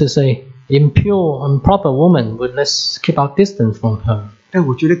 This is a impure, improper woman, but let's keep our distance from her. 但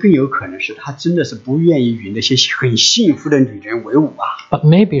我觉得更有可能是她真的是不愿意与那些很幸福的女人为伍啊。 But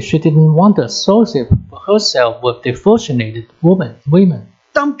maybe she didn't want to associate herself with the fortunate women.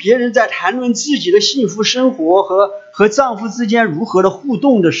 当别人在谈论自己的幸福生活和丈夫之间如何的互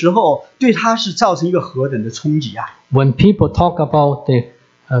动的时候，对她是造成一个何等的冲击啊！ When people talk about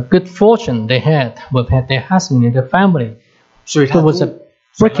the good fortune they had with their husband and their family, 所以 it 她 was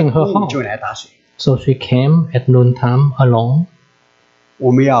breaking her 中午 heart. 就来打水。 So she came at noontime alone.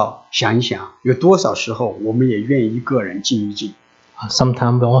 我们要想一想，有多少时候我们也愿意一个人静一静。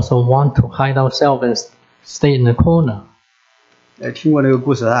 Sometimes we also want to hide ourselves and stay in the corner. 听过那个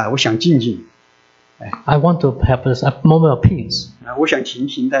故事啊，我想静静， I want to have a moment of peace. 我想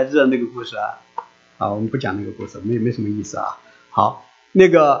停在这那个故事啊，我们不讲那个故事，没什么意思啊。好，那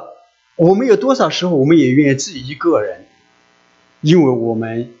个我们有多少时候我们也愿意自己一个人，因为我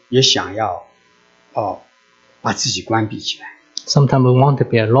们也想要把自己关闭起来。 Sometimes we want to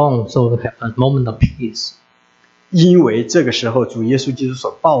be alone, so we have a moment of peace. 因为这个时候主耶稣基督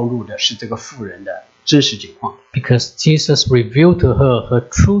所暴露的是这个妇人的真实情况。Because Jesus revealed to her her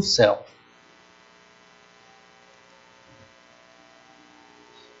true self.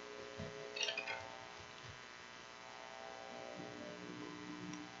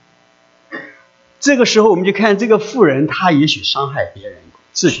 这个时候我们就看这个妇人，她也许伤害别人，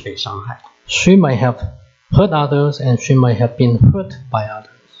自己被伤害。She might have hurt others and she might have been hurt by others.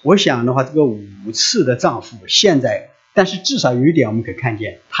 我想的话，这个5次的丈夫现在，但是至少有一点我们可以看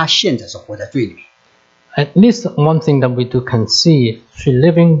见，他现在是活在罪里面。At least one thing that we do can see, she's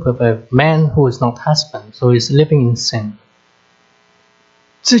living with a man who is not husband, so he's living in sin.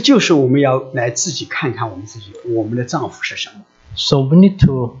 这就是我们要来自己看看我们自己，我们的丈夫是什么。So we need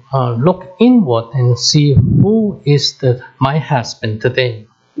to look inward and see who is my husband today.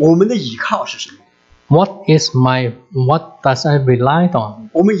 我们的依靠是什么？ What does I rely on?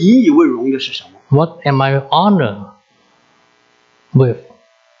 我们引以为荣的是什么？ What am I honored with?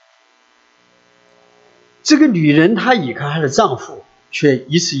 这个女人她依靠她的丈夫，却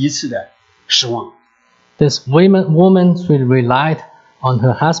一次一次的失望。This woman, she relied on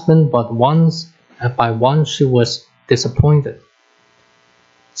her husband, but by once she was disappointed.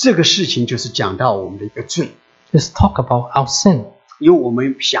 这个事情就是讲到我们的一个罪。 Let's talk about our sin. 因为我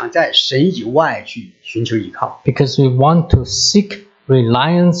们想在神以外去寻求依靠。 Because we want to seek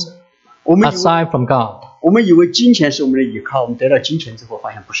reliance aside from God. 我们以为金钱是我们的依靠，我们得到金钱之后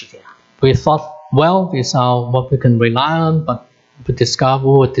发现不是这样。 We thought wealth is what we can rely on, but we discovered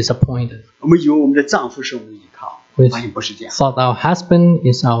we were disappointed. 我们以为我们的丈夫是我们的依靠， We 发现不是这样。 thought our husband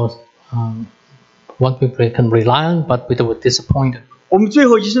is what we can rely on, but we were disappointed. 我们最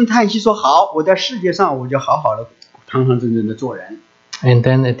后一声叹息说：“好，我在世界上我就好好的、堂堂正正的做人。” And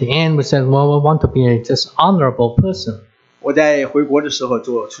then at the end we said, well, we want to be a just honorable person. 我在回国的时候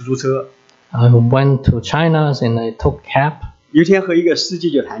坐出租车， I went to China and I took cab 有一天和一个司机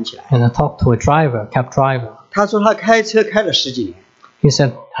就谈起来， and I talked to a cab driver. 他说他开车开了10几年， He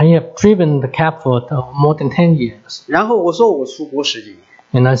said, I have driven the cab for more than 10 years. 然后我说我出国10几年。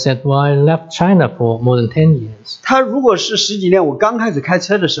 And I said, well, I left China for more than 10 years. 他如果是10几年，我刚开始开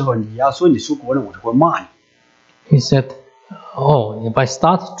车的时候，你要说你出国了，我就会骂你。 He said, oh, if I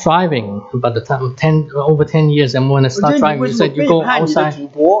start driving, by the time over 10 years, and when I 我 start 觉得你 driving, 为 you 什么 said you 背 go 叛你的 outside, 祖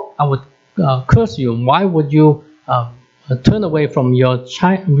国？ I would curse you. Why would you turn away from your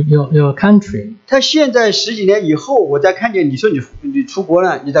country? 他现在10几年以后，我再看见你说你出国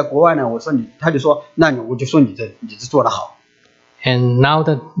了，你在国外呢，我说他就说，那我就说你这做得好。 And now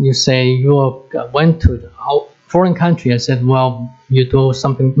that you say you went to the foreign country, I said, well, you do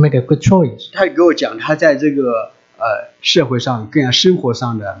something, make a good choice. 他给我讲他在这个社会上跟生活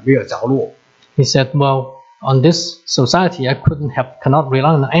上的没有着落， He said, well, on this society, I cannot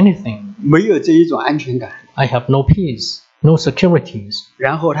rely on anything. 没有这一种安全感。 I have no peace, no securities.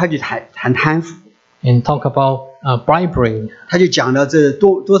 然后他就谈贪腐， And talk about bribery. 他就讲到这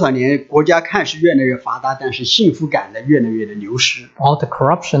多少年国家看似越来越发达，但是幸福感的越来越的流失。 All the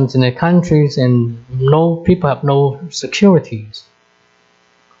corruptions in the countries and people have no securities.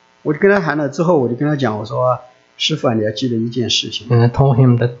 我就跟他谈了之后，我就跟他讲，我说师傅啊，你要记得一件事情， And I told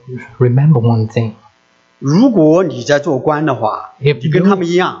him that remember one thing. 如果你在做官的话， If 你跟他们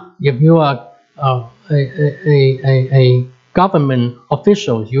一样， If you are a government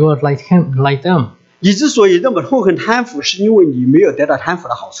official, you are like them. 你之所以那么痛恨贪腐，是因为你没有得到贪腐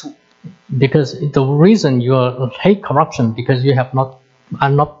的好处。 Because the reason you hate corruption because you are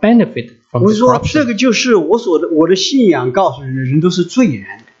not benefit from 我 the 说这 corruption. 个就是我的信仰告诉人都是罪人。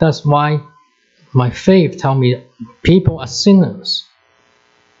 That's why my faith tell me people are sinners.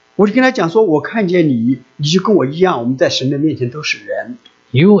 我就跟他讲说，我看见你就跟我一样，我们在神的面前都是人。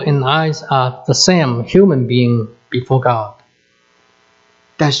 You and I are the same human being before God.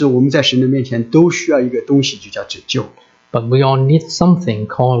 但是我们在神的面前都需要一个东西，就叫拯救。 But we all need something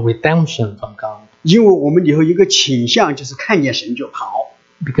called redemption from God. 因为我们有一个倾向，就是看见神就跑，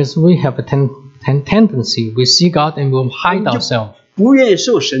 Because we have a tendency, we see God and we'll hide ourselves. 不愿意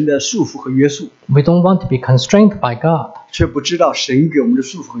受神的束缚和约束， We don't want to be constrained by God. 却不知道神给我们的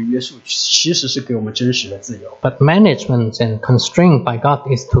束缚和约束，其实是给我们真实的自由。 But management and constraint by God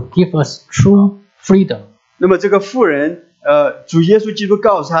is to give us true freedom. 那么这个妇人，主耶稣基督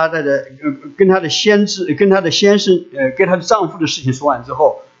告诉他跟他的先知、跟他的先生、跟他的丈夫的事情说完之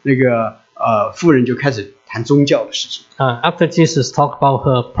后，那个妇人就开始谈宗教的事情。 After Jesus talked about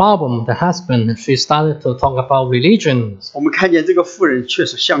her problem, the husband, she started to talk about religions. 我们看见这个妇人确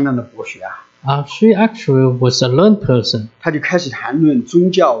实相当的博学啊， She actually was a learned person. 她就开始谈论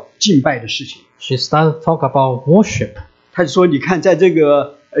宗教敬拜的事情。 She started to talk about worship. 她就说：“你看，在这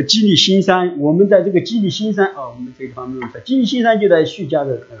个基利新山，我们在这个基利新山我们这个地方没有说，基利新山就在叙加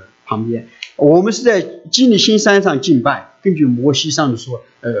的旁边。我们是在基利新山上敬拜，根据摩西上说，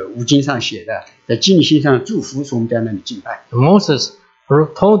五经上写的，在基利新山祝福，所以我们在那里敬拜。Moses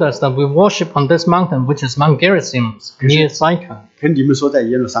told us that we worship on this mountain, which is Mount Gerizim, near Sychar. 可你们说在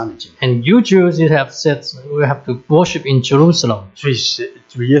耶路撒冷敬拜， And you Jews, you have said we have to worship in Jerusalem. 所以是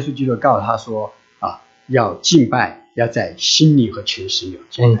主耶稣基督告诉他说要敬拜，要在心灵和诚实里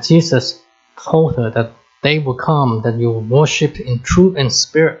敬 And 拜。 Jesus told her that day will come that you will worship in truth and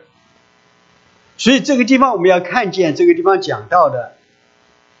spirit. 所以这个地方我们要看见，这个地方讲到的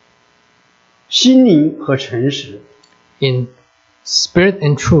心灵和诚实， In spirit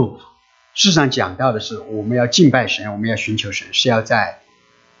and truth. 事实上讲到的是我们要敬拜神，我们要寻求神，是要在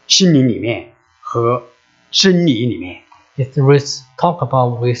心灵里面和真理里面。 It is talk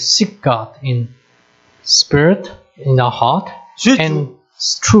about we seek God in spirit, in our heart, 所以 and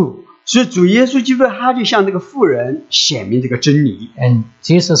truth. 所以主耶稣基督他就向这个妇人显明这个真理， And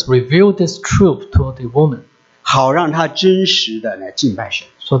Jesus revealed this truth to the woman 好让他真实的来敬拜神。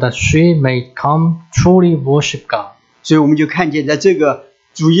 so that she may come truly worship God. 所以我们就看见在这个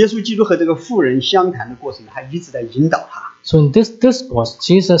主耶稣基督和这个妇人相谈的过程，他一直在引导他 So in this discourse,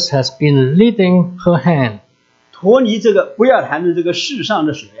 Jesus has been leading her hand 脱离这个，不要谈论这个世上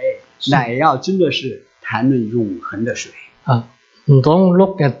的水，乃要真的是谈论永恒的水。 Don't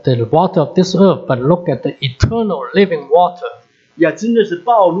look at the water of this earth, but look at the eternal living water. 要真的是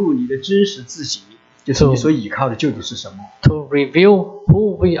暴露你的真实自己，就是你所依靠的究竟是什么。 To reveal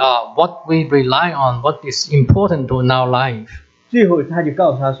who we are, what we rely on, what is important to in our life. 最后他就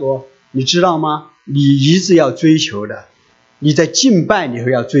告诉他说：“你知道吗？你一直要追求的，你在敬拜里头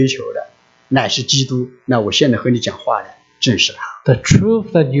要追求的，乃是基督。那我现在和你讲话的正是他。 The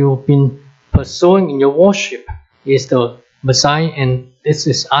truth that you've been pursuing in your worship is the Messiah, and this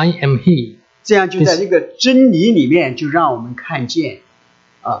is I am He. 这样就在这个真理里面，就让我们看见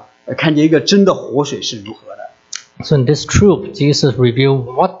看见一个真的活水是如何的。 So in this truth, Jesus revealed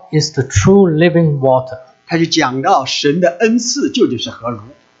what is the true living water. 他就讲到神的恩赐究竟是何如。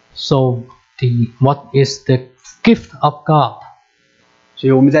 So what is the gift of God? 所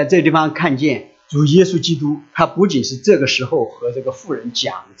以我们在这个地方看见主耶稣基督，他不仅是这个时候和这个妇人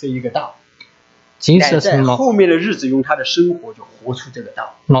讲这一个道，乃 Jesus 在后面的日子用他的生活就活出这个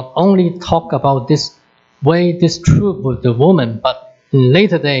道。 not only talk about this way, this truth with the woman, but in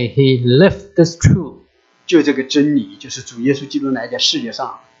later day he lived this truth. 就这个真理，就是主耶稣基督来在世界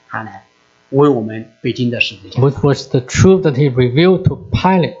上，他来为我们被钉在十字架。 Which was the truth that he revealed to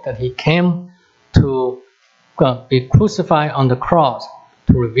Pilate, that he came to be crucified on the cross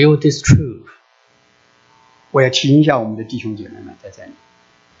to reveal this truth. 我要提醒一下我们的弟兄姐妹们，在这里，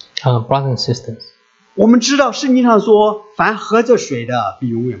 Brothers and sisters, 我们知道圣经上说，凡喝这水的，必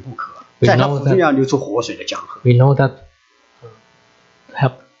永远不渴，在他腹中要流出活水的江河。 we know that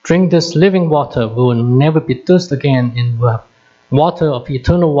drink this living water, we will never be thirsty again, and will have water of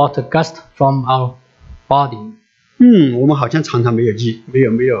eternal water gushed from our body. 我们好像常常没有体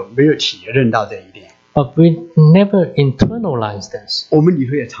认到这一点。 But we never internalize this, 我们里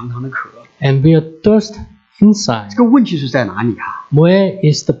头也常常的渴， and we are thirst inside. 这个问题是在哪里啊？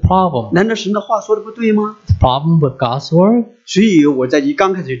 Where is the problem? 难道神的话说的不对吗？ The problem with God's word? 所以我在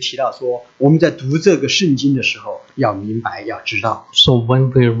刚开始就提到说，我们在读这个圣经的时候，要明白，要知道， So when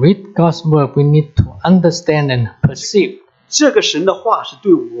we read God's word, we need to understand and perceive. 这个神的话是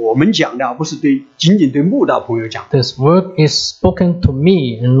对我们讲的，而不是仅仅对慕道朋友讲的。 This word is spoken to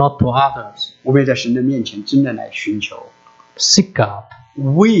me and not to others. 我们也在神的面前真的来寻求， Seek God.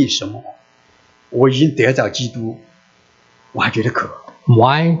 为什么我已经得着基督，我还觉得渴，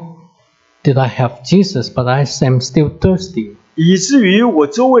 Why did I have Jesus, but I am still thirsty? 以至于我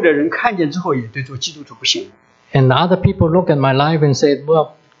周围的人看见之后，也对做基督徒不信。 And other people look at my life and say,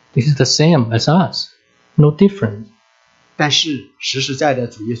 well, this is the same as us. No different. 但是实实在在，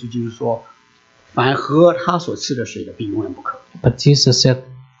主耶稣基督说，凡喝他所赐的水的，必永远不渴。 But Jesus said,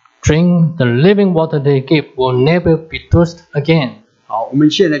 drink the living water they give, will never be thirsty again. 好，我们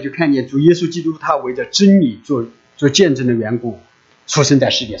现在就看见主耶稣基督，他为着真理做见证的缘故，出生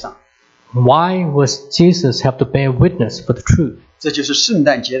在世界上。 Why was Jesus have to bear witness for the truth? 这就是圣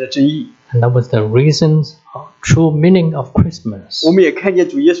诞节的真意。 And that was the reasons, true meaning of Christmas. 我们也看见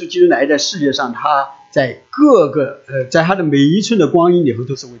主耶稣基督来在世界上，他在在他的每一寸的光阴里头，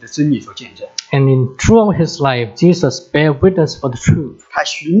都是为了真理所见证。 And throughout his life, Jesus bear witness for the truth. 他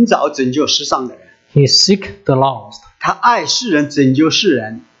寻找拯救世上的人， He seek the lost. 他爱世人，拯救世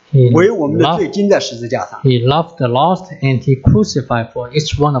人， He 为我们的罪 loved, 钉在十字架上。 he loved the lost, and he crucified for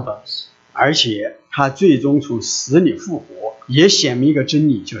each one of us. 而且他最终从死里复活，也显明一个真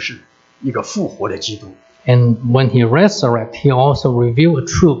理，就是一个复活的基督。And when he resurrected, he also revealed a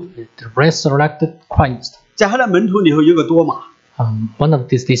truth, the resurrected Christ. 在他的门徒里头有个多马， One of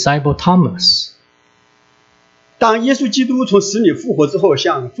his disciples, Thomas. 当耶稣基督从死里复活之后，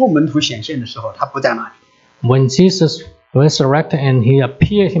向众门徒显现的时候，他不在那里。 When Jesus resurrected and he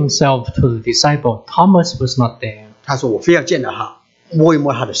appeared himself to the disciple, Thomas was not there. 他说：“我非要见到他，摸一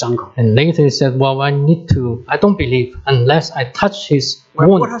摸他的伤口。 And later he said, well, I don't believe unless I touch his 我要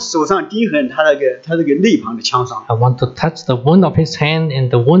摸 wound. 他手上钉痕，他这个肋旁的枪伤。 I want to touch the wound of his hand and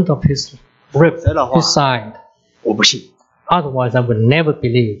the wound of his rib, 否则的话， his side. 我不信。 Otherwise, I would never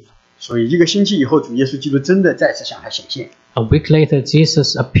believe. 所以一个星期以后，主耶稣基督真的再次向他显现。 A week later,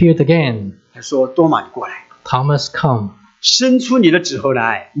 Jesus appeared again. 他说：“多马，你过来， Thomas, come. 伸出你的指头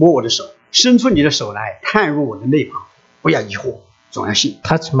来摸我的手，伸出你的手来探入我的肋旁，不要疑惑，总要信。”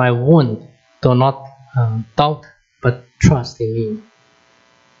 Touch my wound. Do not doubt, but trust in me.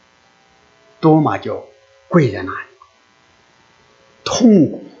 多马就跪在那里，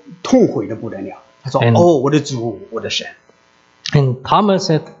痛悔的不得了。他说：“ And- 哦，我的主，我的神。” And Thomas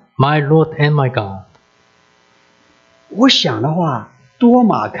said, my Lord and my God. 我想的话，多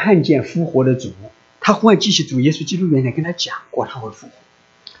马看见复活的主，他忽然记起主耶稣基督原来跟他讲过他会复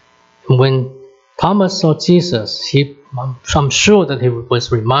活。 When Thomas saw Jesus, I'm sure that he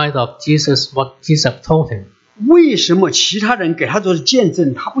was reminded of Jesus, what Jesus told him. 为什么其他人给他做的见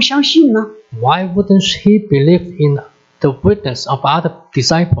证，他不相信呢？ Why wouldn't he believe in the witness of other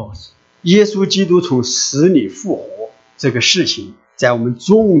disciples? 耶稣基督从死里复活这个事情，在我们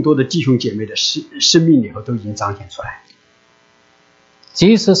众多的弟兄姐妹的生命里头都已经彰显出来。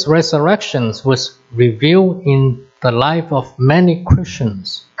 Jesus' resurrection was revealed in the life of many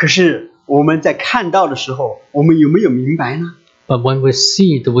Christians. 可是我们在看到的时候，我们有没有明白呢？ But when we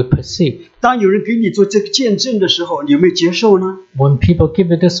see, do we perceive? 当有人给你做这个见证的时候，你有没有接受呢？ When people give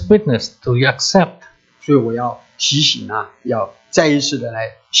you this witness, do you accept? 所以我要提醒要再一次的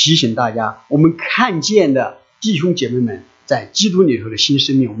来提醒大家，我们看见的弟兄姐妹们在基督里头的新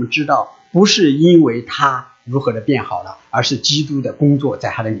生命，我们知道不是因为他如何的变好了，而是基督的工作在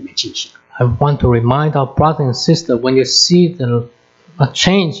他的里面进行。 I want to remind our brother and sister, when you see a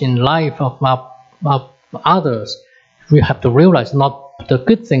change in life of others, we have to realize not the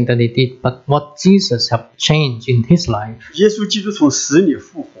good thing that he did, but what Jesus have changed in his life. 耶稣基督从死里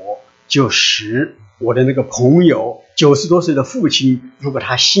复活，就使我的那个朋友90多岁的父亲，如果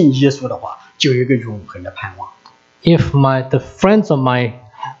他信耶稣的话，就有一个永恒的盼望。 If the friends of my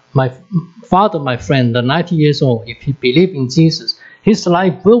father, my friend, the 90 years old, if he believe in Jesus, his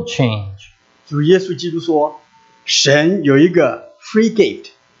life will change. 主耶稣基督说，神有一个 free gift，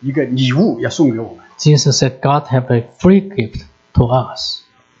 一个礼物要送给我们。 Jesus said God have a free gift to us.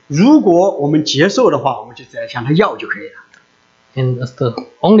 如果我们接受的话，我们就再向他要就可以了。 And the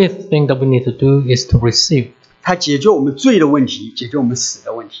only thing that we need to do is to receive. 他解决我们罪的问题，解决我们死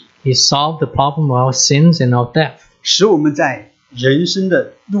的问题， He solved the problem of our sins and our death, 使我们在人生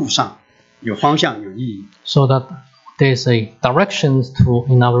的路上有方向、有意义。 so that there's a direction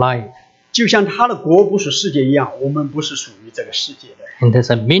in our life. 就像他的国不属世界一样，我们不是属于这个世界的人。 And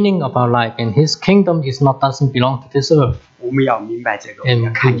there's a meaning of our life, and His kingdom doesn't belong to this earth. 我们要明白这个，我们要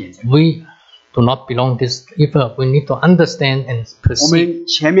And 看见这个。 we do not belong to this earth. We need to understand and 我 perceive. 们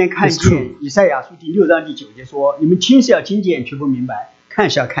前面看 It's true. 见以赛亚书第6章第9节说：“你们听是要听见，却不明白；看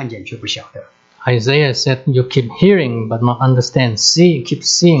是要看见，却不晓得。” Isaiah said, "You keep hearing but not understand, keep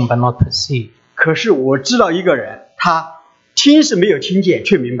seeing but not perceive." 可是我知道一个人，他听是没有听见，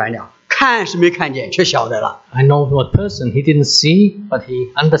却明白了；看是没看见，却晓得了。 I know a person, he didn't see, but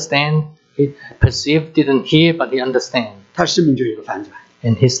he understand. He perceived, didn't hear, but he understand. 他生命就有个反转。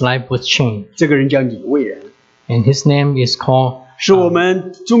 And his life was changed. 这个人叫李卫人， And his name is called, 是我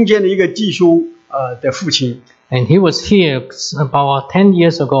们中间的一个弟兄的父亲。 and he was here about 10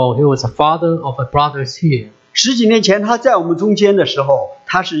 years ago. He was a father of a brother here. 10几年前他在我们中间的时候，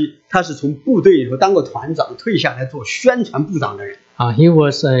他是从部队里头当过团长，退下来做宣传部长的人。 He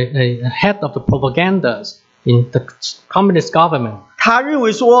was a head of the propagandas in the communist government. 他认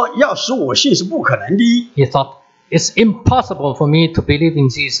为说，要使我信是不可能的， He thought, it's impossible for me to believe in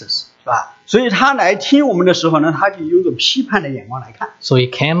Jesus. 是吧？所以他来听我们的时候呢，他就用一种批判的眼光来看。 So he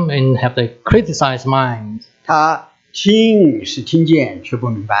came and have the criticized mind. 他听是听见，却不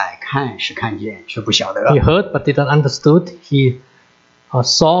明白；看是看见，却不晓得。 He heard but didn't understood. He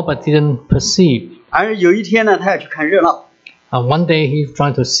saw but didn't perceive. 而有一天呢，他要去看热闹。 One day he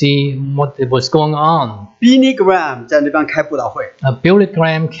tried to see what was going on. Billy Graham 在那边开布道会， Billy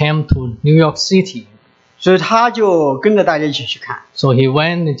Graham came to New York City. 所以他就跟着大家一起去看。 So he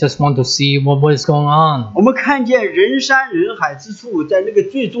went and just want to see what was going on. 我们看见人山人海之处，在那个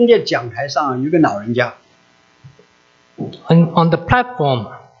最中间讲台上有一个老人家， On the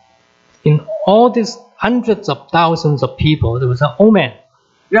platform, in all these hundreds of thousands of people, there was an old man.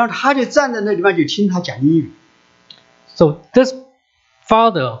 然后他就站在那地方就听他讲英语。 So this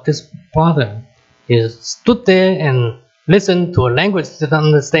brother, he stood there and listened to a language he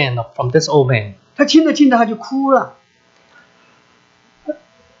didn't understand from this old man. 他听着听着他就哭了，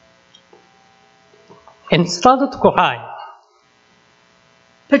 And he started to cry.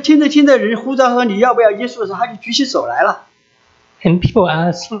 他听着听着人呼召说你要不要耶稣的时候，他就举起手来了。 And people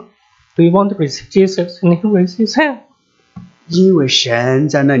asked him, do you want to receive Jesus? And he raised his hand. 因为神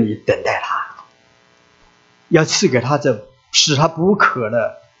在那里等待他，要赐给他这使他不渴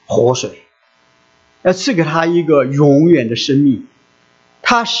的活水，要赐给他一个永远的生命。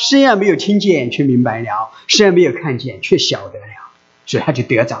他虽然没有听见，却明白了；虽然没有看见，却晓得了，所以他就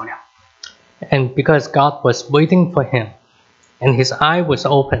得着了。 And because God was waiting for him, and his eye was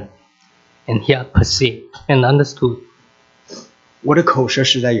open, and he had perceived and understood. 我的口舌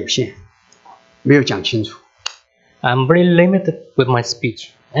实在有限，没有讲清楚。 I'm very limited with my speech,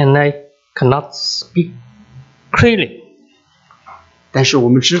 and I cannot speak clearly. 但是我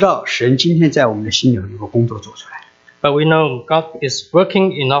们知道，神今天在我们的心里有一个工作做出来。 But we know God is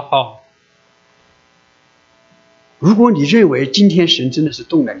working in our heart. 如果你认为今天神真的是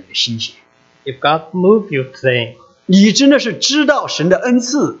动了你的心弦， If God moved you today, 你真的是知道神的恩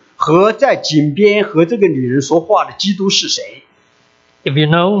赐和在井边和这个女人说话的基督是谁， if you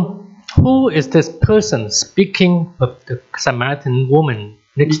know who is this person speaking with the Samaritan woman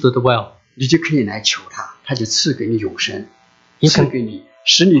next to the well, 你就可以来求他，他就赐给你永生， You 赐 can- 给你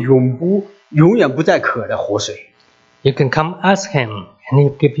使你永远不再渴的活水。 you can come ask him, and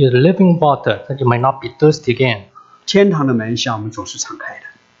he'll give you the living water that you might not be thirsty again. 天堂的门向我们总是敞开的，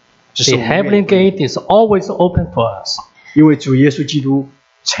只是 The 我们愿 heavenly 意 gate is always open for us 因为主耶稣基督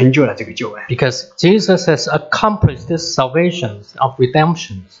成就了这个救恩。 because Jesus has accomplished this salvation of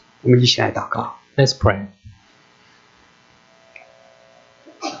redemption. 我们一起来祷告。 Let's pray.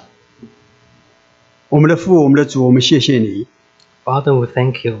 我们的父，我们的主，我们谢谢你， Father, we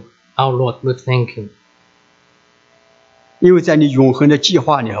thank you. Our Lord, we thank you. 因为在你永恒的计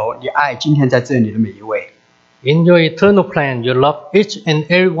划里头，你爱今天在这里的每一位。 In your eternal plan, you love each and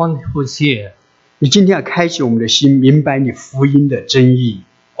everyone who is here. 你今天要开启我们的心，明白你福音的真意。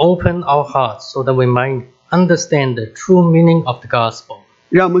 Open our hearts so that we might understand the true meaning of the gospel.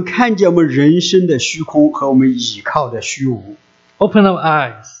 让我们看见我们人生的虚空和我们倚靠的虚无， Open our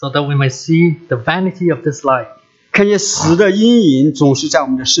eyes so that we might see the vanity of this life. 看见死的阴影总是在我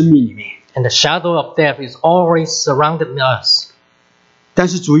们的生命里面。 And the shadow of death is always surrounding us. 但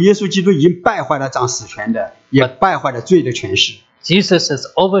是主耶稣基督已经败坏了掌死权的，也败坏了罪的权势。 Jesus has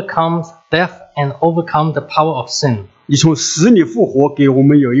overcome death and overcome the power of sin. 你从死里复活，给我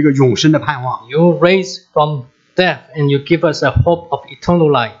们有一个永生的盼望， You raise from death and you give us a hope of eternal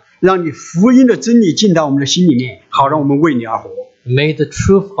life. 让你福音的真理进到我们的心里面，好让我们为你而活。 May the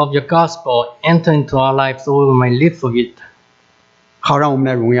truth of your gospel enter into our lives so we might live for it, 好让我们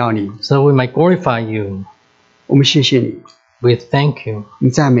来荣耀你。 so we might glorify you. 我们谢谢你， We thank you. 我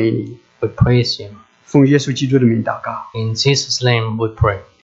们赞美你， We praise you. 奉耶稣基督的名祷告。 In Jesus' name we pray.